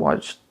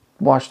 watched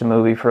a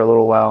movie for a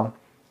little while,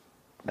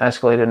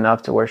 escalated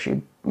enough to where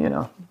she,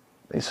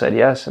 they said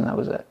yes, and that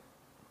was it.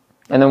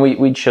 And then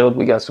we chilled,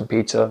 we got some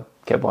pizza,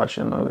 kept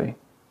watching the movie,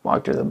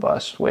 walked her to the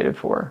bus, waited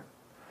for her,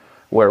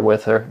 were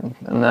with her,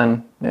 and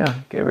then,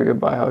 gave her a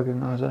goodbye hug,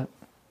 and that was it.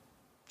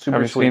 Super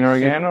Have you seen her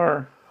again,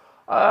 or?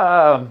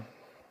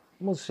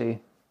 We'll see.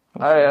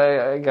 She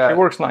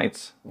works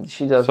nights.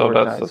 She does work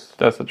nights. So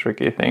that's a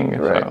tricky thing.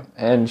 Right. So.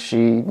 And she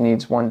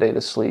needs one day to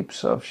sleep,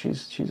 so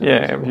she's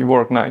if you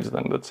work nights,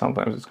 then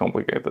sometimes it's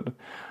complicated.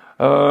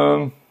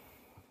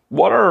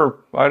 What are,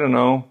 I don't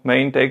know,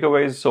 main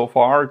takeaways so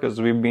far?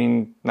 Because we've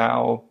been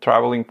now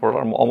traveling for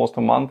almost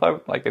a month.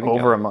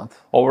 Over a month.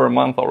 Over a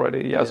month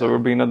already, yeah. So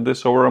we've been at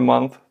this over a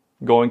month,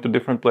 going to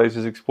different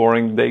places,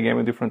 exploring Daygame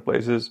in different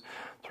places,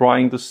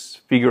 trying to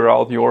figure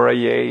out your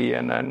AA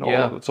and then all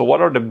of it. So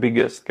what are the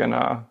biggest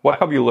what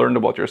have you learned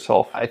about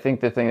yourself? I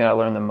think the thing that I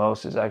learned the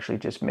most is actually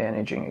just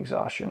managing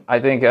exhaustion. I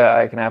think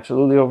I can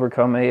absolutely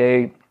overcome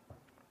AA.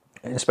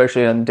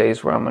 especially on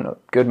days where I'm in a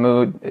good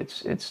mood.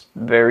 It's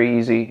very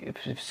easy.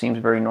 It seems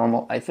very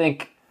normal. I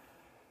think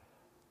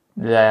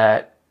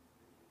that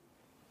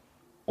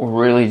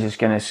we're really just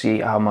gonna see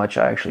how much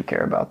I actually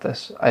care about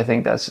this. I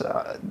think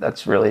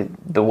that's really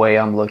the way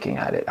I'm looking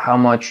at it. How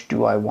much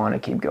do I want to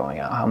keep going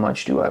out? How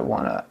much do I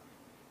want to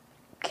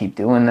keep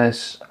doing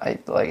this?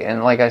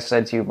 Like I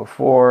said to you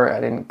before, I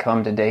didn't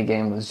come to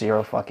Daygame with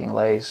zero fucking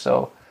lays.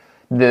 So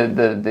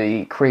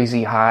the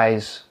crazy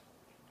highs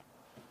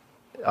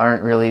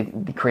aren't really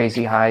the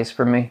crazy highs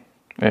for me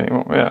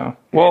anymore. Yeah.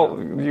 Well,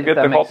 you get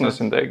the hotness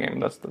in Daygame.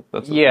 That's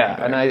the yeah,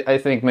 thing, and I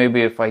think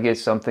maybe if I get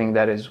something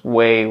that is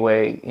way,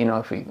 you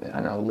know,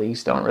 I know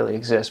leagues don't really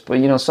exist, but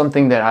you know,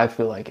 something that I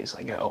feel like is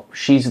like, oh,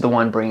 she's the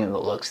one bringing the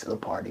looks to the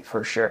party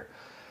for sure.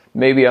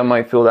 Maybe I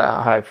might feel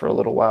that high for a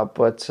little while,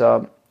 but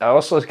I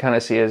also kind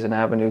of see it as an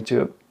avenue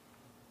to,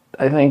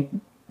 I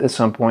think, at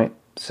some point,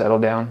 settle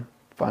down,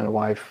 find a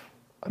wife.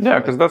 Yeah,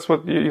 because that's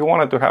what you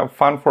wanted to have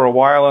fun for a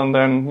while, and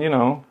then you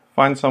know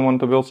find someone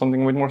to build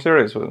something a bit more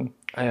serious with.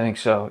 I think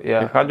so.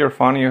 Yeah. You've had your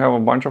fun. You have a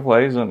bunch of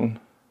lays, and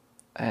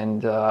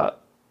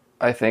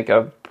I think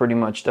I've pretty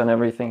much done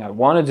everything I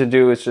wanted to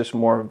do. It's just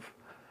more of,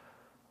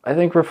 I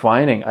think,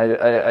 refining.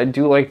 I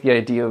do like the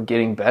idea of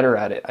getting better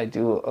at it. I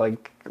do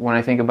like when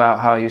I think about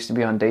how I used to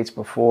be on dates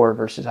before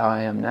versus how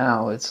I am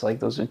now. It's like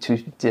those are two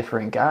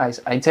different guys.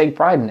 I take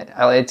pride in it.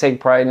 I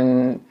take pride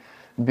in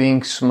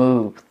being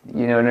smooth.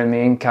 You know what I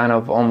mean? Kind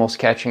of almost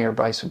catching her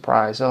by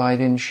surprise. Oh, I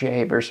didn't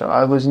shave, or so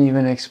I wasn't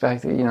even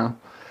expecting. You know,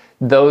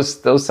 those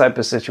type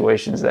of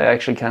situations that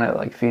actually kind of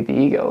like feed the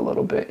ego a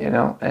little bit. You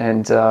know,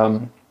 and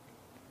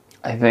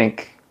I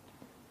think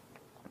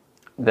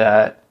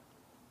that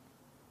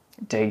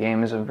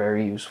Daygame is a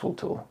very useful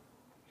tool.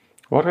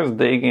 what is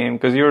Daygame?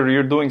 Because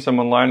you're doing some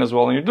online as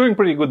well, and you're doing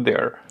pretty good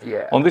there.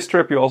 Yeah. On this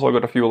trip, you also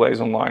got a few lays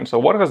online. So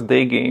what has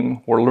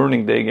Daygame or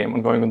learning Daygame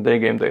and going on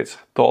Daygame dates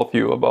taught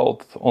you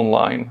about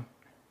online?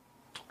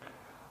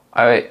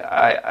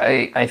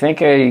 I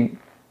think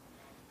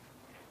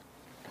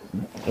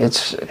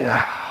it's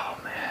oh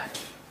man,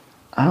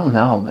 I don't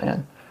know,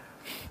 man.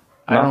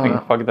 Nothing.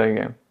 Fuck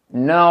Daygame.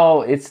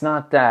 No, it's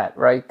not that,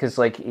 right? Because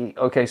like,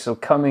 okay, so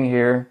coming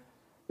here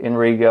in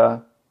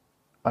Riga,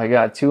 I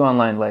got 2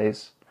 online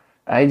lays.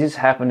 I just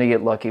happened to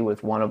get lucky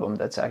with one of them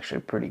that's actually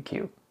pretty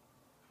cute,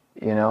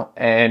 you know?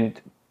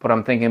 But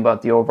I'm thinking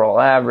about the overall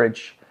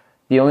average.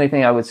 The only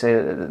thing I would say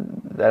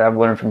that I've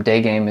learned from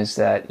Daygame is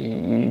that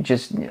you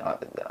just,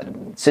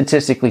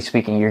 statistically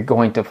speaking, you're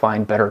going to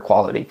find better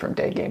quality from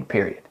Daygame,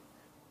 period.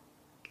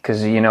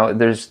 Because, you know,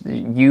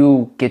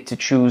 you get to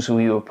choose who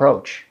you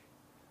approach.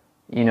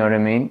 You know what I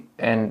mean?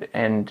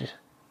 And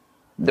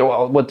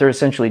what they're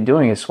essentially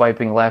doing is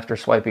swiping left or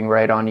swiping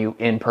right on you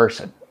in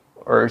person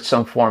or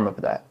some form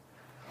of that.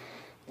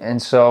 And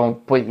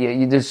so, but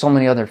there's so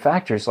many other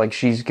factors. Like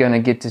she's going to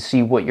get to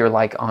see what you're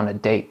like on a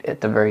date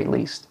at the very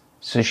least.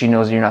 So she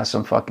knows you're not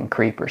some fucking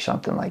creep or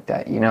something like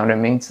that. You know what I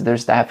mean? So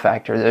there's that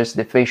factor. There's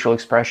the facial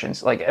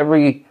expressions. Like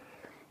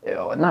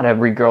not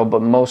every girl,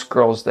 but most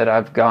girls that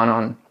I've gone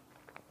on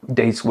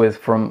dates with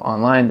from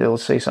online, they'll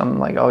say something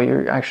like, oh,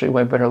 you're actually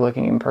way better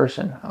looking in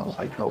person. I was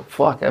like, oh,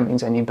 fuck, that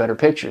means I need better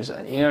pictures.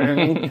 You know what I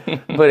mean?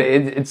 But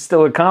it's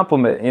still a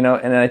compliment, you know?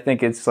 And I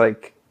think it's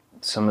like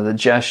some of the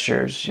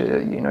gestures,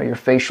 you know, your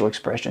facial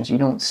expressions, you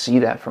don't see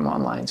that from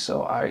online.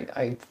 So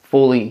I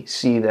fully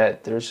see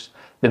that there's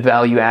the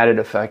value added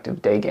effect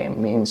of Daygame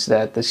means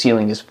that the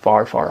ceiling is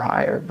far, far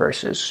higher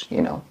versus,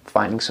 you know,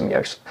 finding some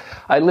yes.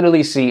 I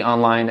literally see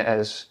online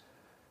as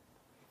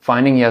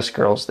finding yes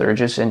girls that are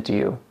just into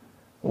you,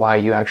 why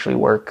you actually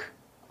work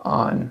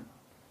on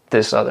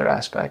this other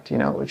aspect, you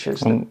know, which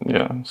is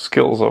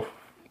skills of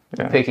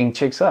picking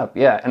chicks up.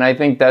 Yeah. And I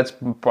think that's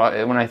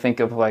when I think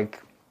of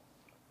like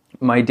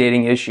my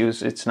dating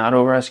issues, it's not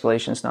over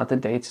escalation, it's not the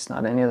dates, it's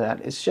not any of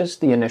that. It's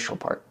just the initial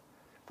part.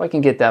 If I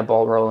can get that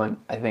ball rolling,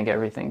 I think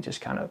everything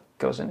just kind of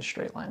goes in a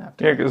straight line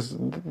after. Yeah, because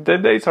the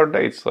dates are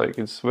dates. Like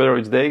it's whether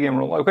it's Daygame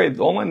or like, okay,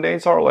 online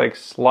dates are like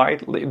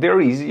slightly, they're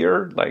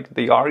easier, like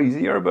they are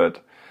easier,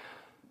 but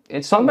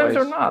sometimes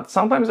they're not.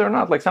 Sometimes they're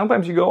not. Like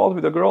sometimes you go out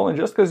with a girl and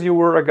just because you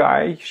were a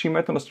guy she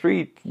met on the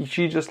street,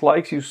 she just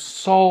likes you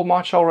so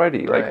much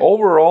already. Right. Like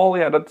overall,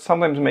 yeah, that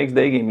sometimes makes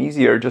Daygame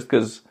easier just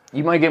because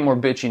you might get more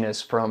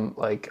bitchiness from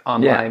like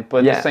online,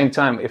 but at the same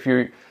time, if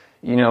you're,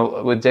 you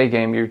know, with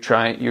Daygame,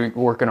 you're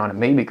working on a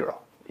maybe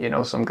girl. You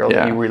know, some girl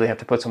that you really have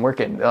to put some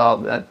work in.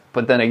 But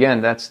then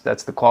again, that's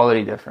the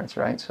quality difference,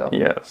 right? So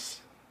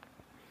yes,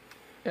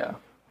 yeah,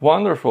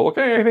 wonderful.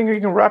 Okay, I think we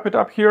can wrap it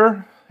up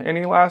here.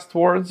 Any last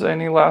words?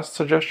 Any last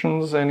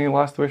suggestions? Any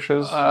last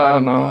wishes? I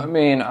don't know. I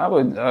mean,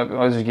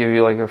 I'll just give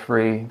you like a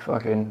free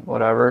fucking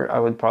whatever. I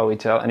would probably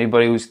tell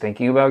anybody who's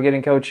thinking about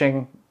getting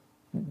coaching,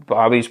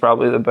 Bobby's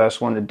probably the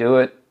best one to do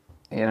it.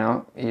 You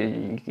know,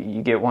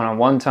 you get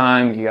one-on-one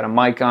time, you got a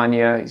mic on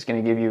you, he's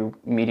going to give you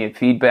immediate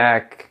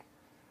feedback.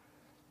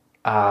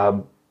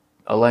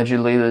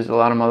 Allegedly, there's a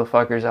lot of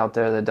motherfuckers out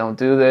there that don't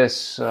do this,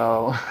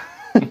 so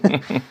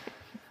if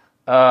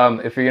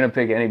you're going to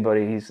pick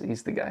anybody,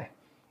 he's the guy.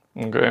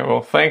 Okay,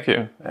 well, thank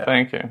you. Yeah.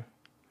 Thank you.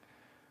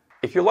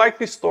 If you like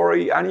this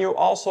story and you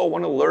also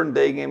want to learn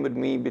Daygame with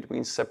me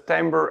between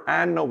September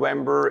and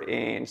November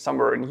in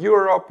somewhere in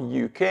Europe,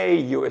 UK,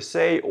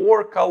 USA,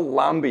 or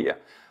Colombia,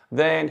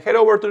 then head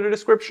over to the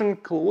description,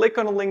 click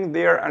on the link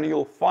there, and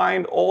you'll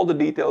find all the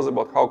details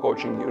about how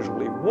coaching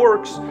usually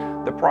works,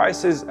 the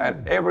prices,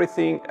 and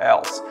everything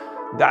else.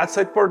 That's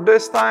it for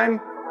this time.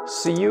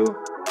 See you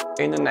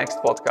in the next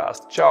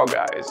podcast. Ciao,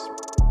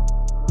 guys.